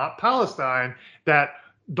 not Palestine, that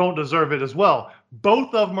don't deserve it as well.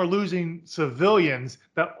 Both of them are losing civilians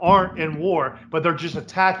that aren't in war, but they're just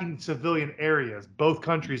attacking civilian areas. Both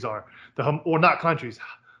countries are, or not countries.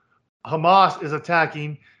 Hamas is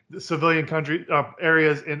attacking the civilian country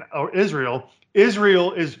areas in Israel.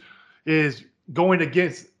 Israel is going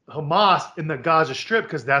against Hamas in the Gaza Strip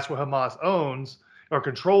because that's what Hamas owns or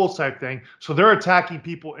controls type thing. So they're attacking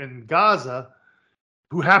people in Gaza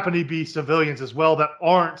who happen to be civilians as well that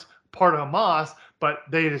aren't part of Hamas, but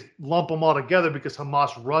they just lump them all together because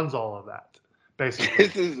Hamas runs all of that. Basically,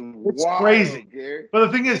 This is it's crazy. wild, Gary. But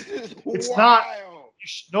the thing is, This is it's not. wild.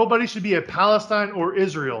 Nobody should be at Palestine or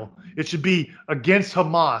Israel. It should be against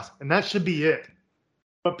Hamas, and that should be it.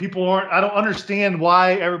 But people aren't. I don't understand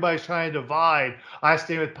why everybody's trying to divide. I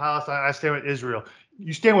stand with Palestine. I stand with Israel.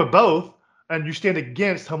 You stand with both, and you stand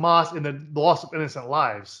against Hamas and the loss of innocent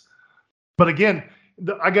lives. But again,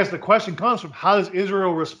 I guess the question comes from how does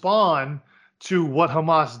Israel respond to what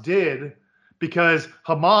Hamas did? Because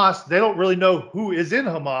Hamas, they don't really know who is in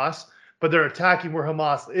Hamas, but they're attacking where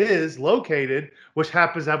Hamas is located, which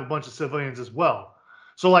happens to have a bunch of civilians as well.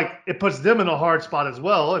 So, like, it puts them in a hard spot as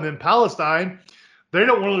well. And then Palestine, they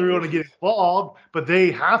don't really want to get involved, but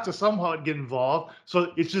they have to somehow get involved.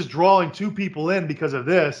 So it's just drawing two people in because of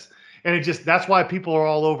this. And that's why people are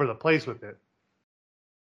all over the place with it.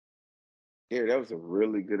 Yeah, that was a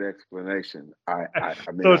really good explanation. I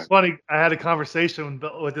mean, So it's funny. I had a conversation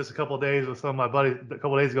with this a couple of days with some of my buddies, a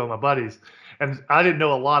couple of days ago with my buddies, and I didn't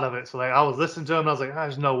know a lot of it. So like I was listening to them, and I was like,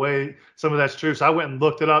 "There's no way some of that's true." So I went and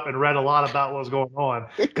looked it up and read a lot about what was going on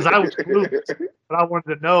because I was clueless, but I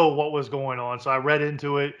wanted to know what was going on. So I read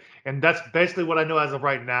into it, and that's basically what I know as of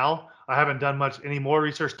right now. I haven't done much any more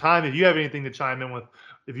research. Time, if you have anything to chime in with,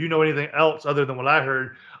 if you know anything else other than what I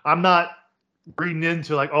heard, I'm not reading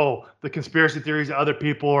into like, oh, the conspiracy theories that other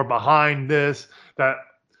people are behind this. That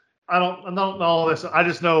I don't know all this. I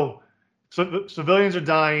just know civilians are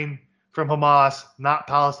dying from Hamas, not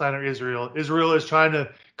Palestine or Israel. Israel is trying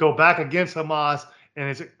to go back against Hamas and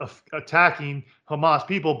it's attacking Hamas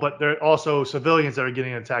people, but there are also civilians that are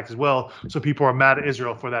getting attacked as well. So people are mad at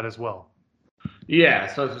Israel for that as well.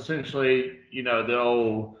 Yeah, so it's essentially, the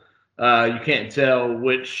old you can't tell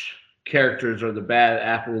which characters are the bad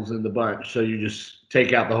apples in the bunch, so you just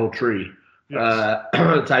take out the whole tree Yes.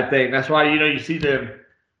 type thing. That's why, you see them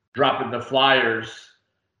dropping the flyers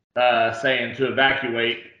saying to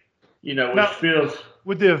evacuate, which Now, feels...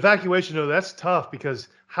 With the evacuation, though, that's tough because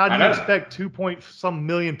how do I you know. expect 2-some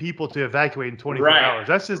million people to evacuate in 24 Right. hours?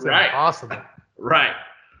 That's just Right. impossible. Right.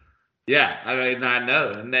 Yeah, I mean, I know,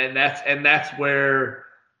 and then that's where,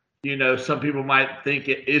 some people might think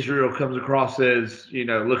Israel comes across as,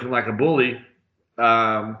 looking like a bully,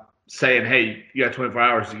 saying, "Hey, you got 24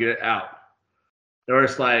 hours to get it out." Or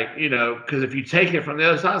it's like, because if you take it from the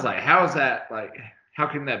other side, it's like, how is that? Like, how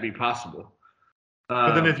can that be possible?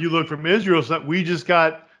 But then if you look from Israel, so we just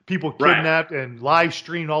got people Right. kidnapped and live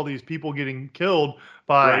streamed all these people getting killed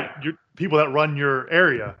by your people that run your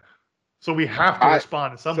area. So we have to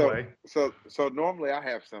respond in some way. So normally I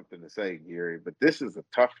have something to say, Gary, but this is a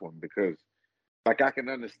tough one because, like, I can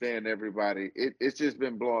understand everybody. It's just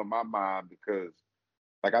been blowing my mind because,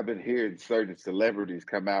 like, I've been hearing certain celebrities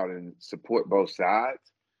come out and support both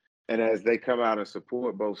sides, and as they come out and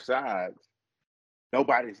support both sides,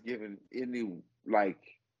 nobody's giving any, like.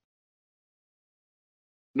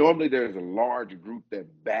 Normally, there's a large group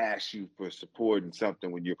that bash you for supporting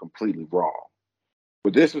something when you're completely wrong.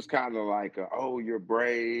 But this was kind of like, oh, you're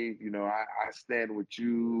brave. I stand with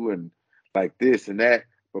you and like this and that.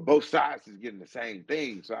 But both sides is getting the same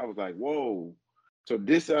thing. So I was like, whoa. So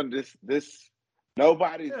this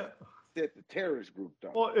nobody's set the terrorist group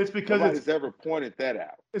though. Well, it's because nobody's ever pointed that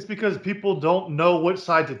out. It's because people don't know what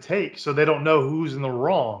side to take, so they don't know who's in the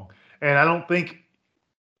wrong. And I don't think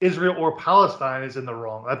Israel or Palestine is in the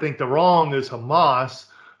wrong. I think the wrong is Hamas,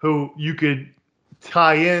 who you could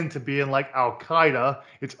tie in to being like Al Qaeda,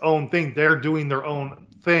 its own thing. They're doing their own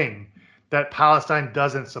thing that Palestine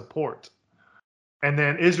doesn't support. And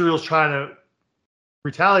then Israel's trying to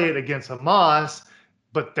retaliate against Hamas,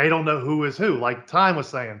 but they don't know who is who. Like Time was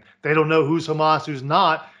saying, they don't know who's Hamas, who's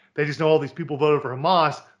not. They just know all these people voted for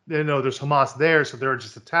Hamas. They know there's Hamas there, so they're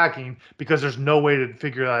just attacking because there's no way to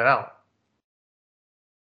figure that out.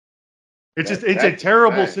 It's a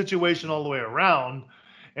terrible situation all the way around,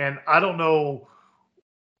 and I don't know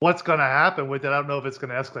what's going to happen with it. I don't know if it's going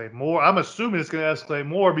to escalate more. I'm assuming it's going to escalate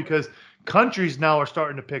more because countries now are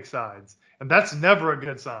starting to pick sides, and that's never a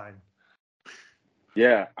good sign.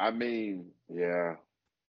 Yeah, I mean, yeah,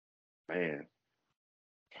 man.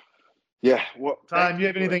 Yeah. Well, Time, you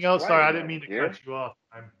have anything else? Sorry, I didn't mean to cut you off.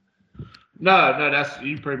 No,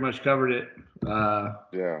 you pretty much covered it.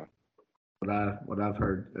 Yeah. What I've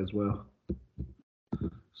heard as well.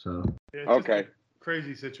 So it's okay,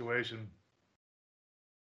 crazy situation.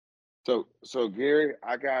 So Gary,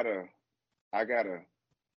 I got a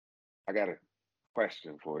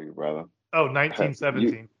question for you, brother. Oh,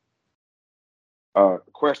 1917.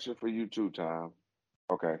 Question for you too, Tom.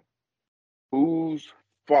 Okay. Whose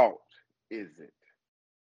fault is it?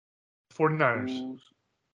 49ers.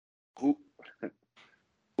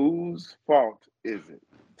 Whose fault is it,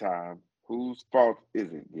 Tom? Whose fault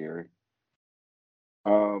is it, Gary?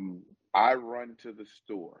 I run to the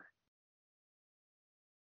store.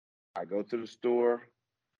 I go to the store.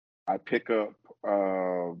 I pick up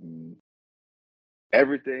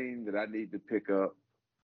everything that I need to pick up,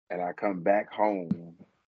 and I come back home,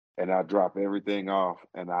 and I drop everything off,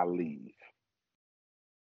 and I leave.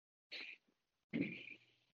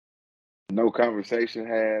 No conversation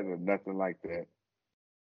had or nothing like that.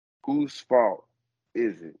 Whose fault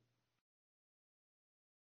is it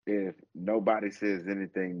if nobody says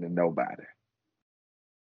anything to nobody?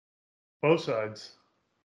 Both sides.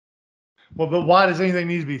 Well, but why does anything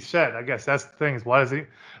need to be said? I guess that's the thing. Is why does it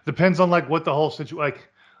depends on like what the whole situation. Like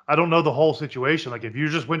I don't know the whole situation. Like if you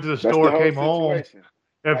just went to the store, came home, if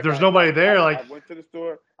like there's nobody there, like I went to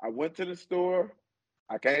the store.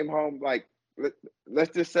 I came home. Like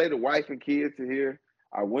let's just say the wife and kids are here.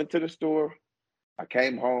 I went to the store, I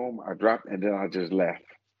came home, I dropped, and then I just left.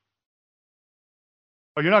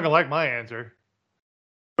 Oh, you're not gonna like my answer.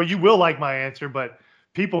 But you will like my answer, but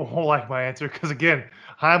people won't like my answer because, again,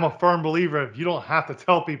 I'm a firm believer if you don't have to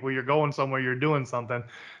tell people you're going somewhere, you're doing something.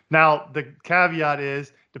 Now, the caveat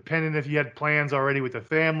is, depending if you had plans already with the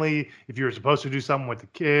family, if you were supposed to do something with the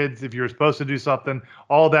kids, if you were supposed to do something,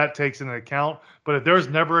 all that takes into account. But if there's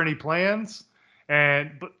never any plans,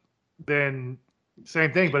 then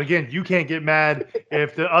same thing. But again, you can't get mad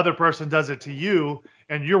if the other person does it to you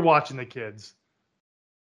and you're watching the kids.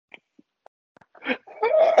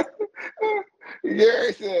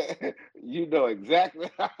 Gary said, "You know exactly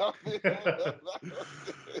how."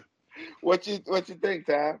 What you think,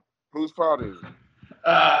 Ty? Whose fault is it?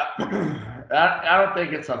 I don't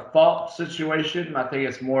think it's a fault situation. I think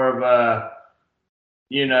it's more of a,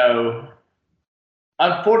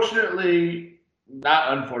 unfortunately,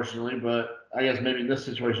 not unfortunately, but I guess maybe in this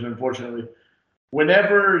situation, unfortunately,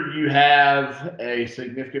 whenever you have a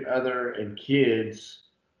significant other and kids,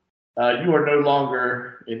 you are no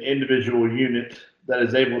longer an individual unit that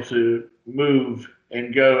is able to move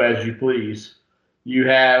and go as you please. You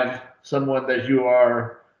have someone that you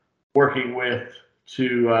are working with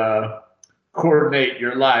to coordinate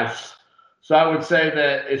your lives. So I would say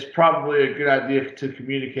that it's probably a good idea to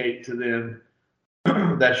communicate to them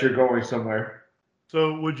that you're going somewhere.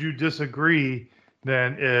 So would you disagree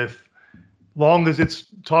then if, long as it's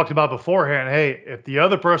talked about beforehand, hey, if the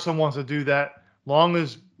other person wants to do that, long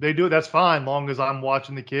as they do it, that's fine. Long as I'm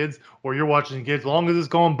watching the kids or you're watching the kids, long as it's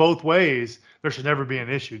going both ways, there should never be an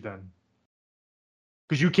issue then.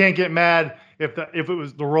 Because you can't get mad if it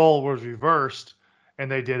was the role was reversed and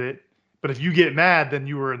they did it. But if you get mad, then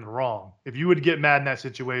you were in the wrong. If you would get mad in that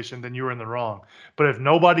situation, then you were in the wrong. But if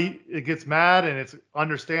nobody gets mad and it's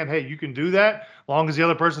understand, hey, you can do that, long as the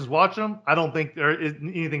other person's watching them, I don't think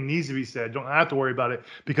anything needs to be said. Don't have to worry about it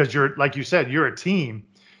because you're, like you said, you're a team.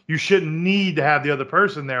 You shouldn't need to have the other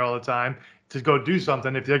person there all the time to go do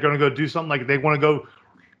something. If they're going to go do something, like they want to go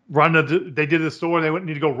they did the store, and they wouldn't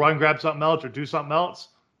need to go run, grab something else or do something else,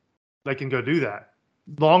 they can go do that.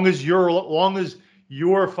 Long as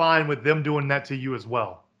you're fine with them doing that to you as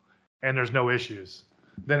well, and there's no issues,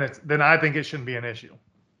 then I think it shouldn't be an issue.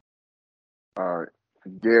 All right,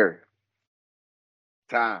 Gary.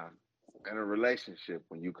 Time in a relationship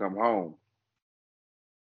when you come home,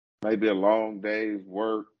 maybe a long day's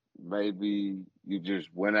work, maybe you just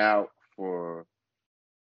went out for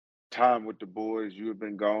time with the boys. You have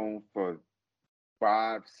been gone for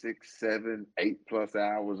 5, 6, 7, 8+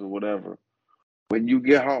 hours or whatever. When you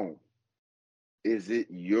get home, is it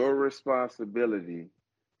your responsibility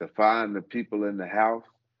to find the people in the house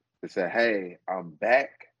to say, hey, I'm back?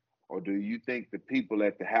 Or do you think the people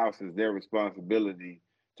at the house is their responsibility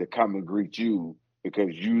to come and greet you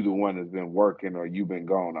because you the one that's been working or you've been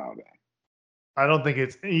gone all day? I don't think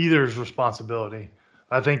it's either's responsibility.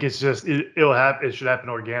 I think it's just it should happen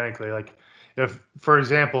organically. Like if, for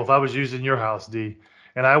example, if I was using your house, D,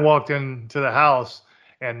 and I walked into the house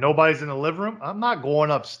and nobody's in the living room, I'm not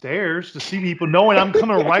going upstairs to see people knowing I'm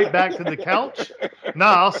coming right back to the couch. No,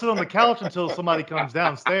 I'll sit on the couch until somebody comes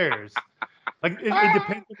downstairs. Like it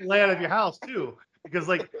depends on the layout of your house too. Because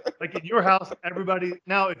like in your house, everybody,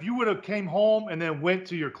 now if you would have came home and then went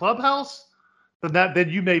to your clubhouse, then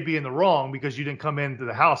you may be in the wrong because you didn't come into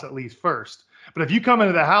the house at least first. But if you come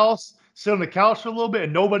into the house, sit on the couch for a little bit,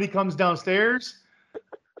 and nobody comes downstairs,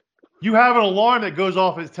 you have an alarm that goes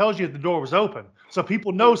off and tells you if the door was open. So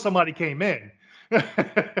people know somebody came in.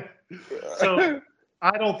 So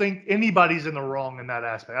I don't think anybody's in the wrong in that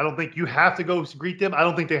aspect. I don't think you have to go greet them. I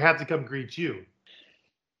don't think they have to come greet you.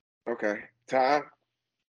 Okay. Ty?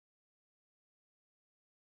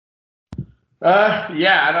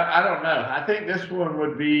 Yeah, I don't know. I think this one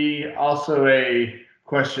would be also a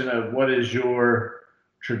question of what is your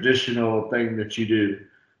traditional thing that you do.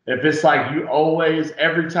 If it's like you always,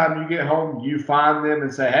 every time you get home, you find them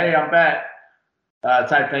and say, hey, I'm back,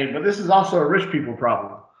 type thing. But this is also a rich people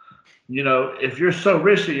problem. If you're so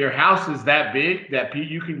rich that your house is that big that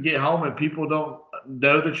you can get home and people don't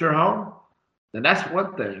know that you're home, then that's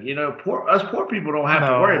one thing. Us poor people don't have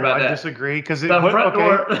to worry about that. I disagree because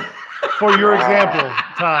door. For your example,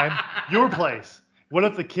 time, your place. What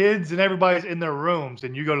if the kids and everybody's in their rooms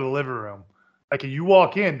and you go to the living room? Like, you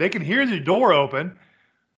walk in, they can hear the door open,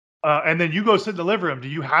 and then you go sit in the living room. Do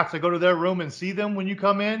you have to go to their room and see them when you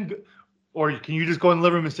come in? Or can you just go in the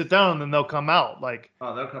living room and sit down and then they'll come out?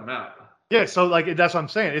 They'll come out. Yeah, so that's what I'm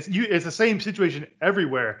saying. It's the same situation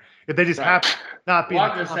everywhere. If they just happen not be.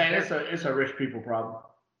 Well, I'm just saying it's a rich people problem.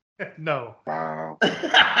 No. Wow.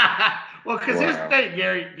 Well, because here's the Wow. thing,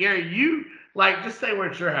 Gary. Gary, you like just say we're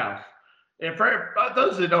at your house. And for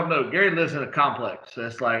those that don't know, Gary lives in a complex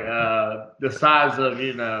that's like the size of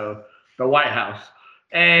the White House,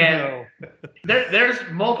 and No. there's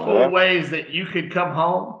multiple ways that you could come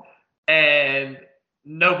home, and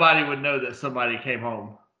nobody would know that somebody came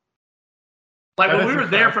home. Like That when is we a were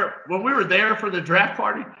there fact. for the draft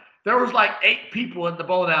party, there was like 8 people in the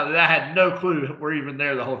bowling alley that I had no clue were even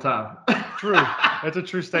there the whole time. True. That's a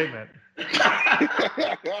true statement.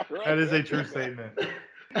 That That is a true statement.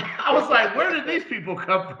 I was like, where did these people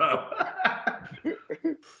come from?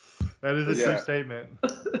 That is a Yeah. true statement.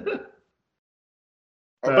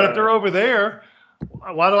 Okay. But if they're over there,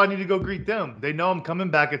 why do I need to go greet them? They know I'm coming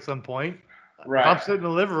back at some point. If I'm Right. sitting in the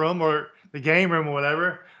living room or the game room or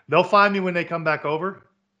whatever, they'll find me when they come back over.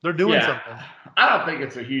 They're doing something. I don't think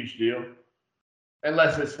it's a huge deal.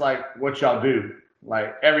 Unless it's like what y'all do.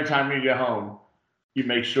 Like every time you get home, you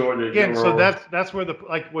make sure that Again, so you're that's where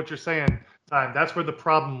like what you're saying, Time. That's where the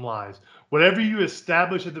problem lies. Whatever you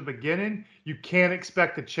establish at the beginning, you can't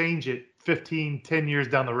expect to change it 15, 10 years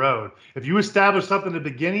down the road. If you establish something at the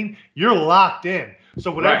beginning, you're locked in.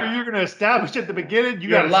 So whatever Right. you're going to establish at the beginning, you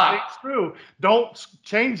You're got to locked. stay true. Don't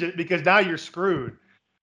change it because now you're screwed.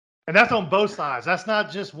 And that's on both sides. That's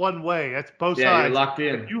not just one way. That's both Yeah, you're sides. locked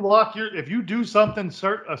in. If you do something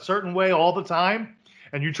a certain way all the time,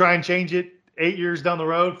 and you try and change it 8 years down the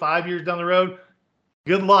road, 5 years down the road,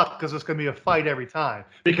 good luck because it's going to be a fight every time.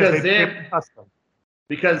 Because they've then custom.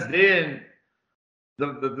 because then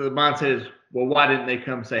the mindset is, well, why didn't they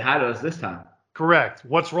come say hi to us this time? Correct.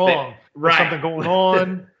 What's wrong? There's Right. something going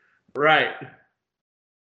on. Right.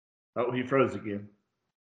 Oh, he froze again.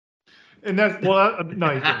 And that's no, he didn't.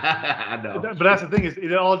 I know. But that's the thing is,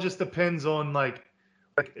 it all just depends on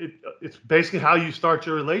it's basically how you start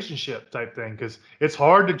your relationship type thing because it's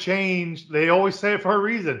hard to change. They always say it for a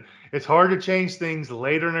reason. It's hard to change things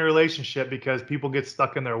later in a relationship because people get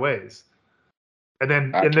stuck in their ways, and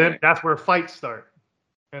then that's where fights start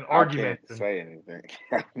and arguments. I can't say anything.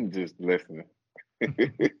 I'm just listening.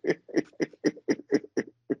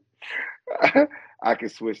 I can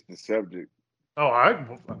switch the subject.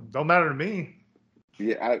 Don't matter to me.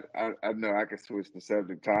 Yeah, I know I can switch the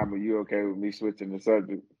subject. Tom, are you okay with me switching the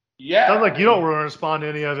subject? Yeah. Sounds like you don't want to respond to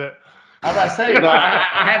any of it. I was about to say, no, I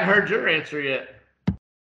hadn't heard your answer yet.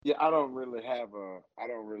 Yeah, I don't really have a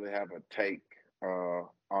take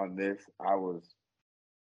on this.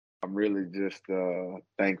 I'm really just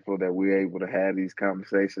thankful that we're able to have these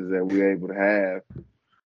conversations that we're able to have.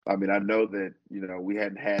 I mean, I know that, we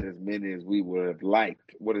hadn't had as many as we would have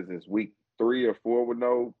liked. What is this, week 3 or 4 with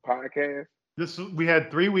no podcast? We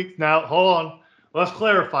had 3 weeks now. Hold on. Let's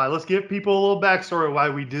clarify. Let's give people a little backstory of why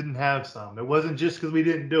we didn't have some. It wasn't just because we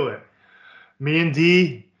didn't do it. Me and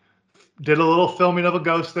D did a little filming of a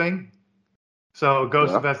ghost thing. So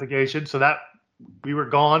ghost investigation. So that we were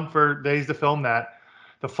gone for days to film that.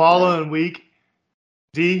 The following week,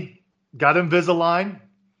 D got Invisalign.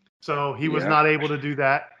 So he was not able to do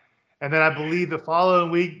that. And then I believe the following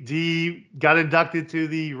week, D got inducted to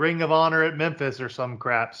the Ring of Honor at Memphis or some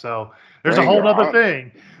crap. So there's a whole other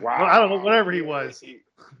thing. Wow. Well, I don't know, whatever he was.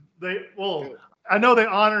 I know they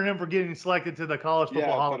honor him for getting selected to the College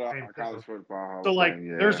Football Hall of Fame. College Football Hall So, of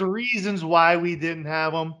Fame, there's reasons why we didn't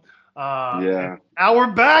have them. Yeah. Now we're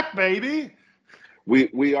back, baby.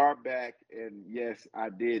 We are back, and yes, I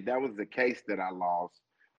did. That was the case that I lost.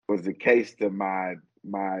 Was the case to my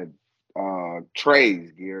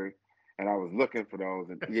trays, Gary, and I was looking for those.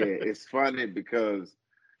 And yeah, it's funny because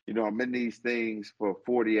I'm in these things for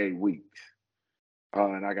 48 weeks,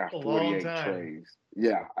 and I got 48 trays.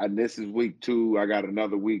 Yeah, and this is week 2. I got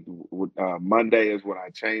another week. Monday is when I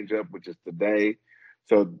change up, which is today.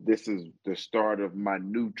 So this is the start of my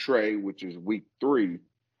new tray, which is week 3.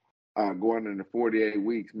 Going into 48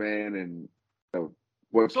 weeks, man, and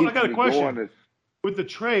what keeps I got a me question. going is with the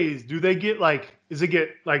trays, do they get does it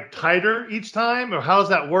get tighter each time, or how does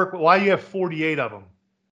that work? Why do you have 48 of them?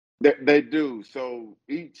 They do. So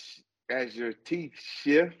as your teeth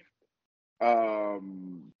shift,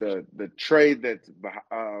 the tray that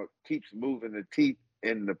keeps moving the teeth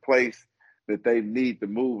in the place that they need to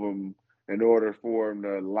move them in order for them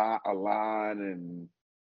to align and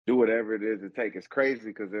do whatever it is to take. It's crazy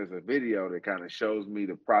because there's a video that kind of shows me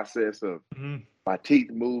the process of my teeth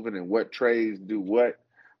moving and what trays do what.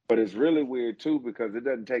 But it's really weird too because it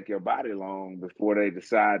doesn't take your body long before they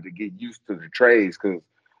decide to get used to the trays. Because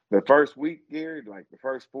the first week, Gary, like the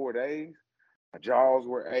first 4 days, my jaws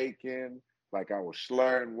were aching. Like I was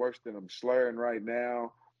slurring worse than I'm slurring right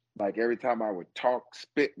now. Like every time I would talk,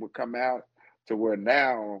 spit would come out, to where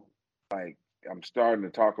now, like I'm starting to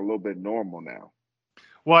talk a little bit normal now.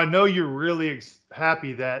 Well, I know you're really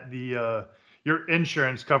happy that the your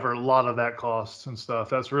insurance covered a lot of that costs and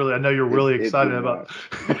stuff. That's really, I know you're really excited about.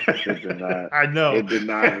 It did not. I know. It did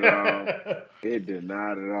not at all. It did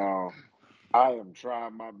not at all. I am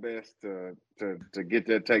trying my best to get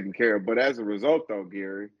that taken care of. But as a result, though,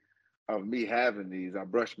 Gary, of me having these, I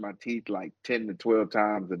brush my teeth like 10 to 12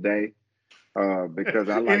 times a day because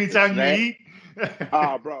I like Anytime to snack. you eat.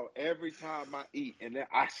 Oh, bro, every time I eat, and then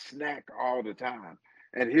I snack all the time.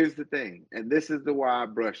 And here's the thing, and this is why I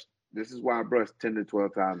brush 10 to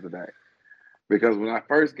 12 times a day. Because when I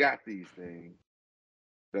first got these things,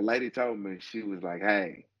 the lady told me, she was like,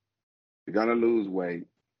 hey, you're gonna lose weight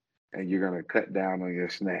and you're gonna cut down on your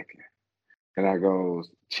snacking. And I goes,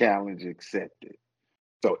 challenge accepted.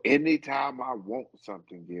 So anytime I want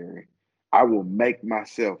something, Gary, I will make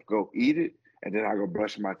myself go eat it, and then I go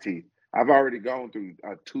brush my teeth. I've already gone through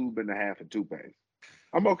a tube and a half of toothpaste.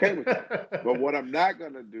 I'm okay with that. But what I'm not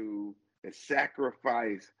going to do is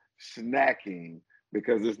sacrifice snacking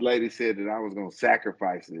because this lady said that I was going to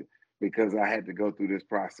sacrifice it because I had to go through this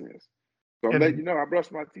process. So I'm letting you know I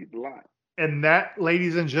brush my teeth a lot. And that,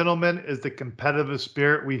 ladies and gentlemen, is the competitive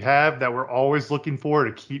spirit we have that we're always looking for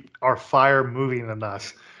to keep our fire moving in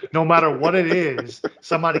us. No matter what it is,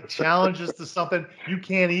 somebody challenges to something, you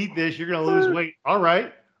can't eat this, you're going to lose weight. All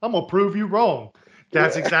right, I'm going to prove you wrong.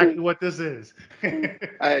 That's exactly what this is.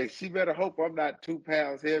 Hey, she better hope I'm not 2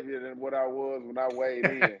 pounds heavier than what I was when I weighed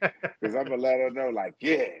in. Because I'm going to let her know, like,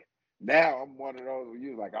 yeah, now I'm one of those where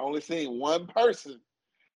you like, I only seen one person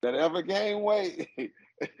that ever gained weight.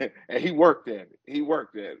 And he worked at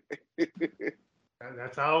it.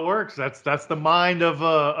 That's how it works. That's the mind of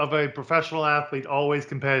a professional athlete, always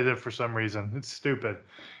competitive for some reason. It's stupid.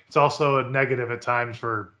 It's also a negative at times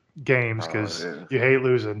for games because you hate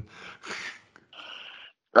losing.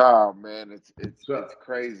 Oh man, it's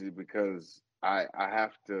crazy because I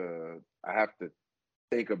have to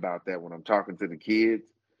think about that when I'm talking to the kids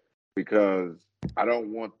because I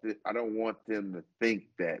don't want them to think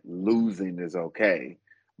that losing is okay.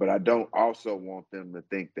 But I don't also want them to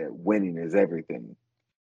think that winning is everything.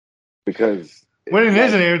 Because winning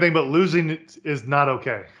isn't everything, but losing is not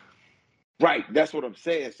okay. Right. That's what I'm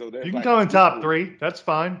saying. So you can come in top 3. That's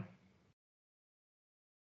fine.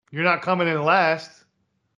 You're not coming in last.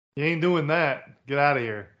 You ain't doing that. Get out of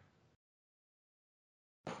here.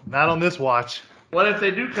 Not on this watch. What if they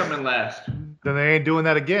do come in last? Then they ain't doing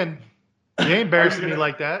that again. You ain't embarrassing me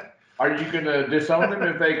like that. Are you going to disown them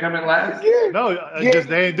if they come in last? No, because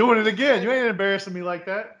they ain't doing it again. You ain't embarrassing me like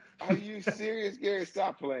that. Are you serious, Gary?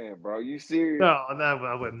 Stop playing, bro. You serious? No,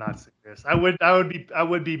 I would not serious. I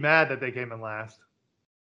would be mad that they came in last.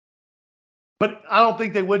 But I don't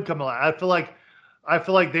think they would come in last. I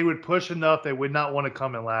feel like they would push enough they would not want to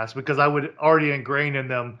come in last because I would already ingrain in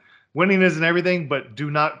them winning isn't everything, but you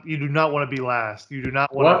do not want to be last. You do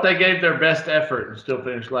not want What if they gave their best effort and still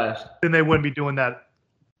finished last? Then they wouldn't be doing that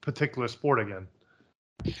particular sport again.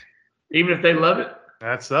 Even if they love it?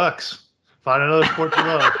 That sucks. Find another sport to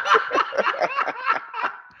love.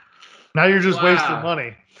 Now you're just wasting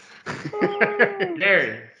money.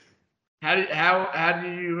 Gary, how do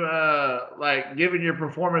you like given your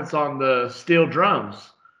performance on the steel drums?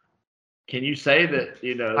 Can you say that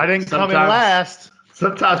I didn't come in last?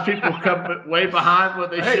 Sometimes people come way behind what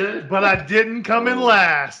they should. But I didn't come in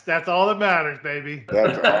last. That's all that matters, baby.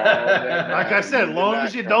 That's all that matters. Like I said, as long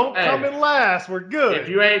as you don't come in last, we're good. If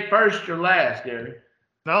you ain't first, you're last, Gary.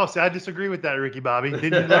 No, see, I disagree with that, Ricky Bobby.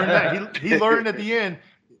 Didn't you learn that? He learned at the end,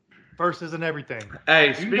 first isn't everything.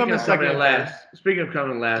 Hey, speaking of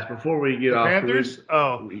coming last, before we get off Panthers?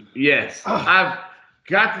 Yes. I've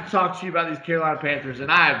got to talk to you about these Carolina Panthers,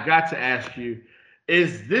 and I have got to ask you,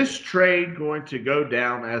 is this trade going to go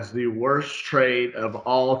down as the worst trade of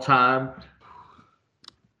all time?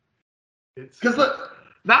 Because look,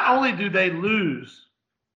 not only do they lose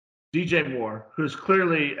DJ Moore, who's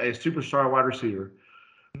clearly a superstar wide receiver,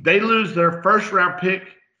 they lose their first-round pick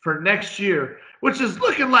for next year, which is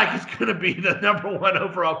looking like it's going to be the number 1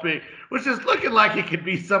 overall pick, which is looking like it could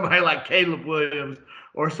be somebody like Caleb Williams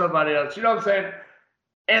or somebody else. You know what I'm saying?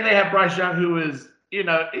 And they have Bryce Young, who is,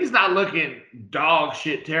 he's not looking dog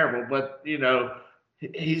shit terrible, but,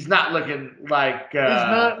 he's not looking like he's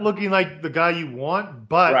not looking like the guy you want,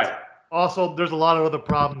 but also there's a lot of other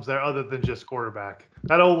problems there other than just quarterback.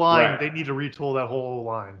 That O-line, they need to retool that whole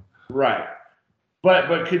O-line. Right.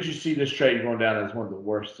 But could you see this trade going down as one of the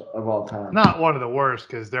worst of all time? Not one of the worst,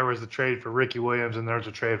 because there was a trade for Ricky Williams and there was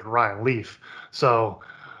a trade for Ryan Leaf. So,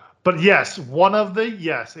 but yes,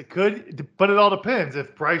 it could, but it all depends.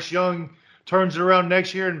 If Bryce Young turns it around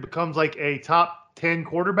next year and becomes like a top 10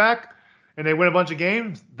 quarterback and they win a bunch of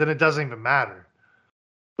games, then it doesn't even matter.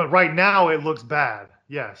 But right now it looks bad.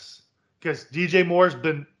 Yes, because DJ Moore's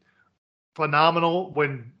been phenomenal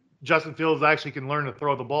when Justin Fields actually can learn to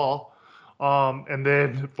throw the ball. And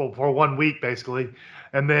then for 1 week basically,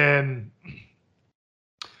 and then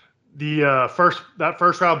the first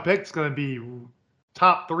round pick is going to be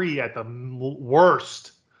top 3 at the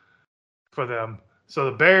worst for them. So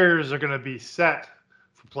the Bears are going to be set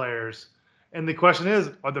for players. And the question is,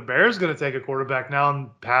 are the Bears going to take a quarterback now and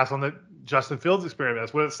pass on the Justin Fields experiment?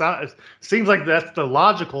 That's what it seems like. That's the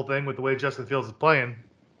logical thing with the way Justin Fields is playing.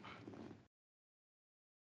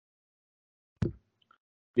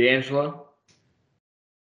 D'Angelo?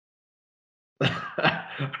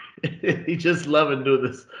 He just loving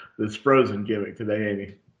doing this Frozen gimmick today, ain't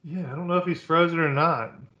he? Yeah, I don't know if he's frozen or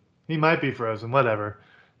not. He might be frozen. Whatever.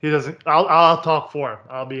 He doesn't. I'll talk for him.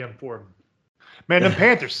 I'll be in for him. Man, the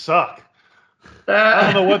Panthers suck. I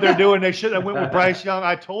don't know what they're doing. They should have went with Bryce Young.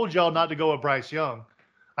 I told y'all not to go with Bryce Young.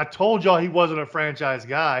 I told y'all he wasn't a franchise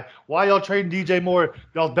guy. Why y'all trading DJ Moore,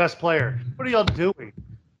 y'all's best player? What are y'all doing?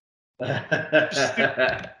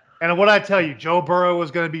 And what I tell you, Joe Burrow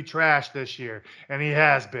was going to be trash this year, and he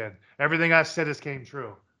has been. Everything I said has came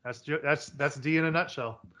true. That's D in a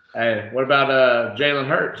nutshell. Hey, what about Jalen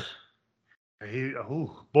Hurts?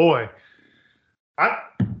 Boy.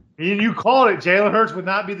 You called it. Jalen Hurts would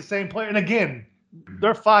not be the same player. And again,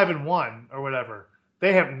 they're 5-1 or whatever.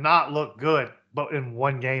 They have not looked good, but in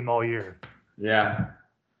one game all year. Yeah.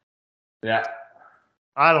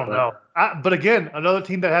 I don't know. But again, another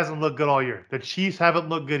team that hasn't looked good all year. The Chiefs haven't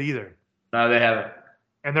looked good either. No, they haven't.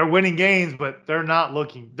 And they're winning games, but they're not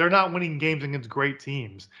winning games against great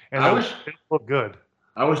teams. And they look good.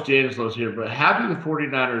 I wish D'Angelo's here, but how do the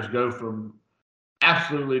 49ers go from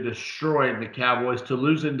absolutely destroying the Cowboys to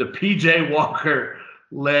losing to P.J.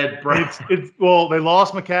 Walker-led Browns? Well, they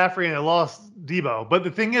lost McCaffrey and they lost Debo. But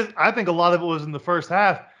the thing is, I think a lot of it was in the first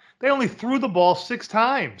half. They only threw the ball 6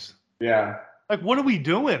 times. Yeah. Like, what are we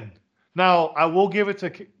doing? Now, I will give it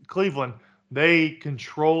to Cleveland. They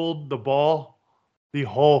controlled the ball the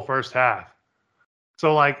whole first half.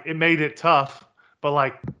 So, like, it made it tough. But,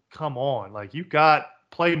 like, come on. Like, you've got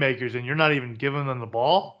playmakers and you're not even giving them the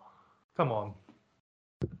ball? Come on.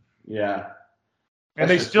 Yeah. And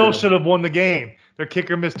they still should have won the game. Their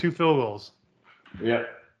kicker missed 2 field goals. Yep.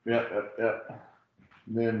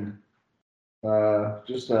 Then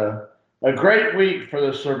just a great week for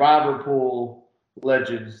the Survivor Pool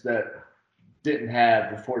legends that didn't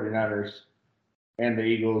have the 49ers and the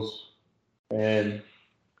Eagles and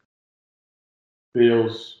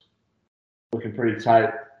Bills looking pretty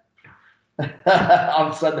tight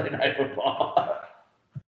on Sunday Night Football.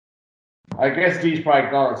 I guess D's probably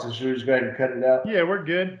gone, so should we just go ahead and cut it out? Yeah, we're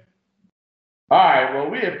good. All right, well,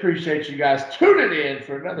 we appreciate you guys tuning in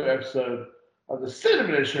for another episode of the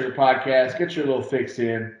Cinnamon and Sugar Podcast. Get your little fix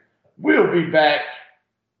in. We'll be back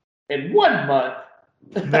in 1 month.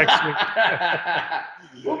 Next week.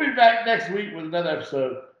 We'll be back next week with another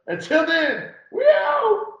episode. Until then, we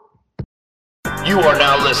out. You are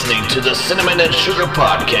now listening to the Cinnamon and Sugar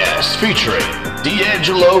Podcast featuring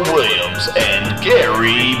D'Angelo Williams and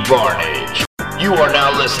Gary Barnage. You are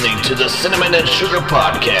now listening to the Cinnamon and Sugar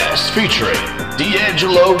Podcast featuring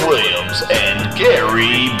D'Angelo Williams and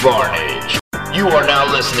Gary Barnage. You are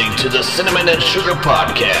now listening to the Cinnamon and Sugar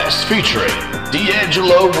Podcast featuring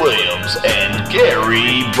D'Angelo Williams and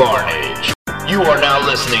Gary Barnage. You are now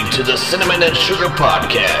listening to the Cinnamon and Sugar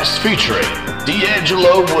Podcast featuring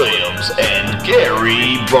D'Angelo Williams and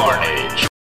Gary Barnage.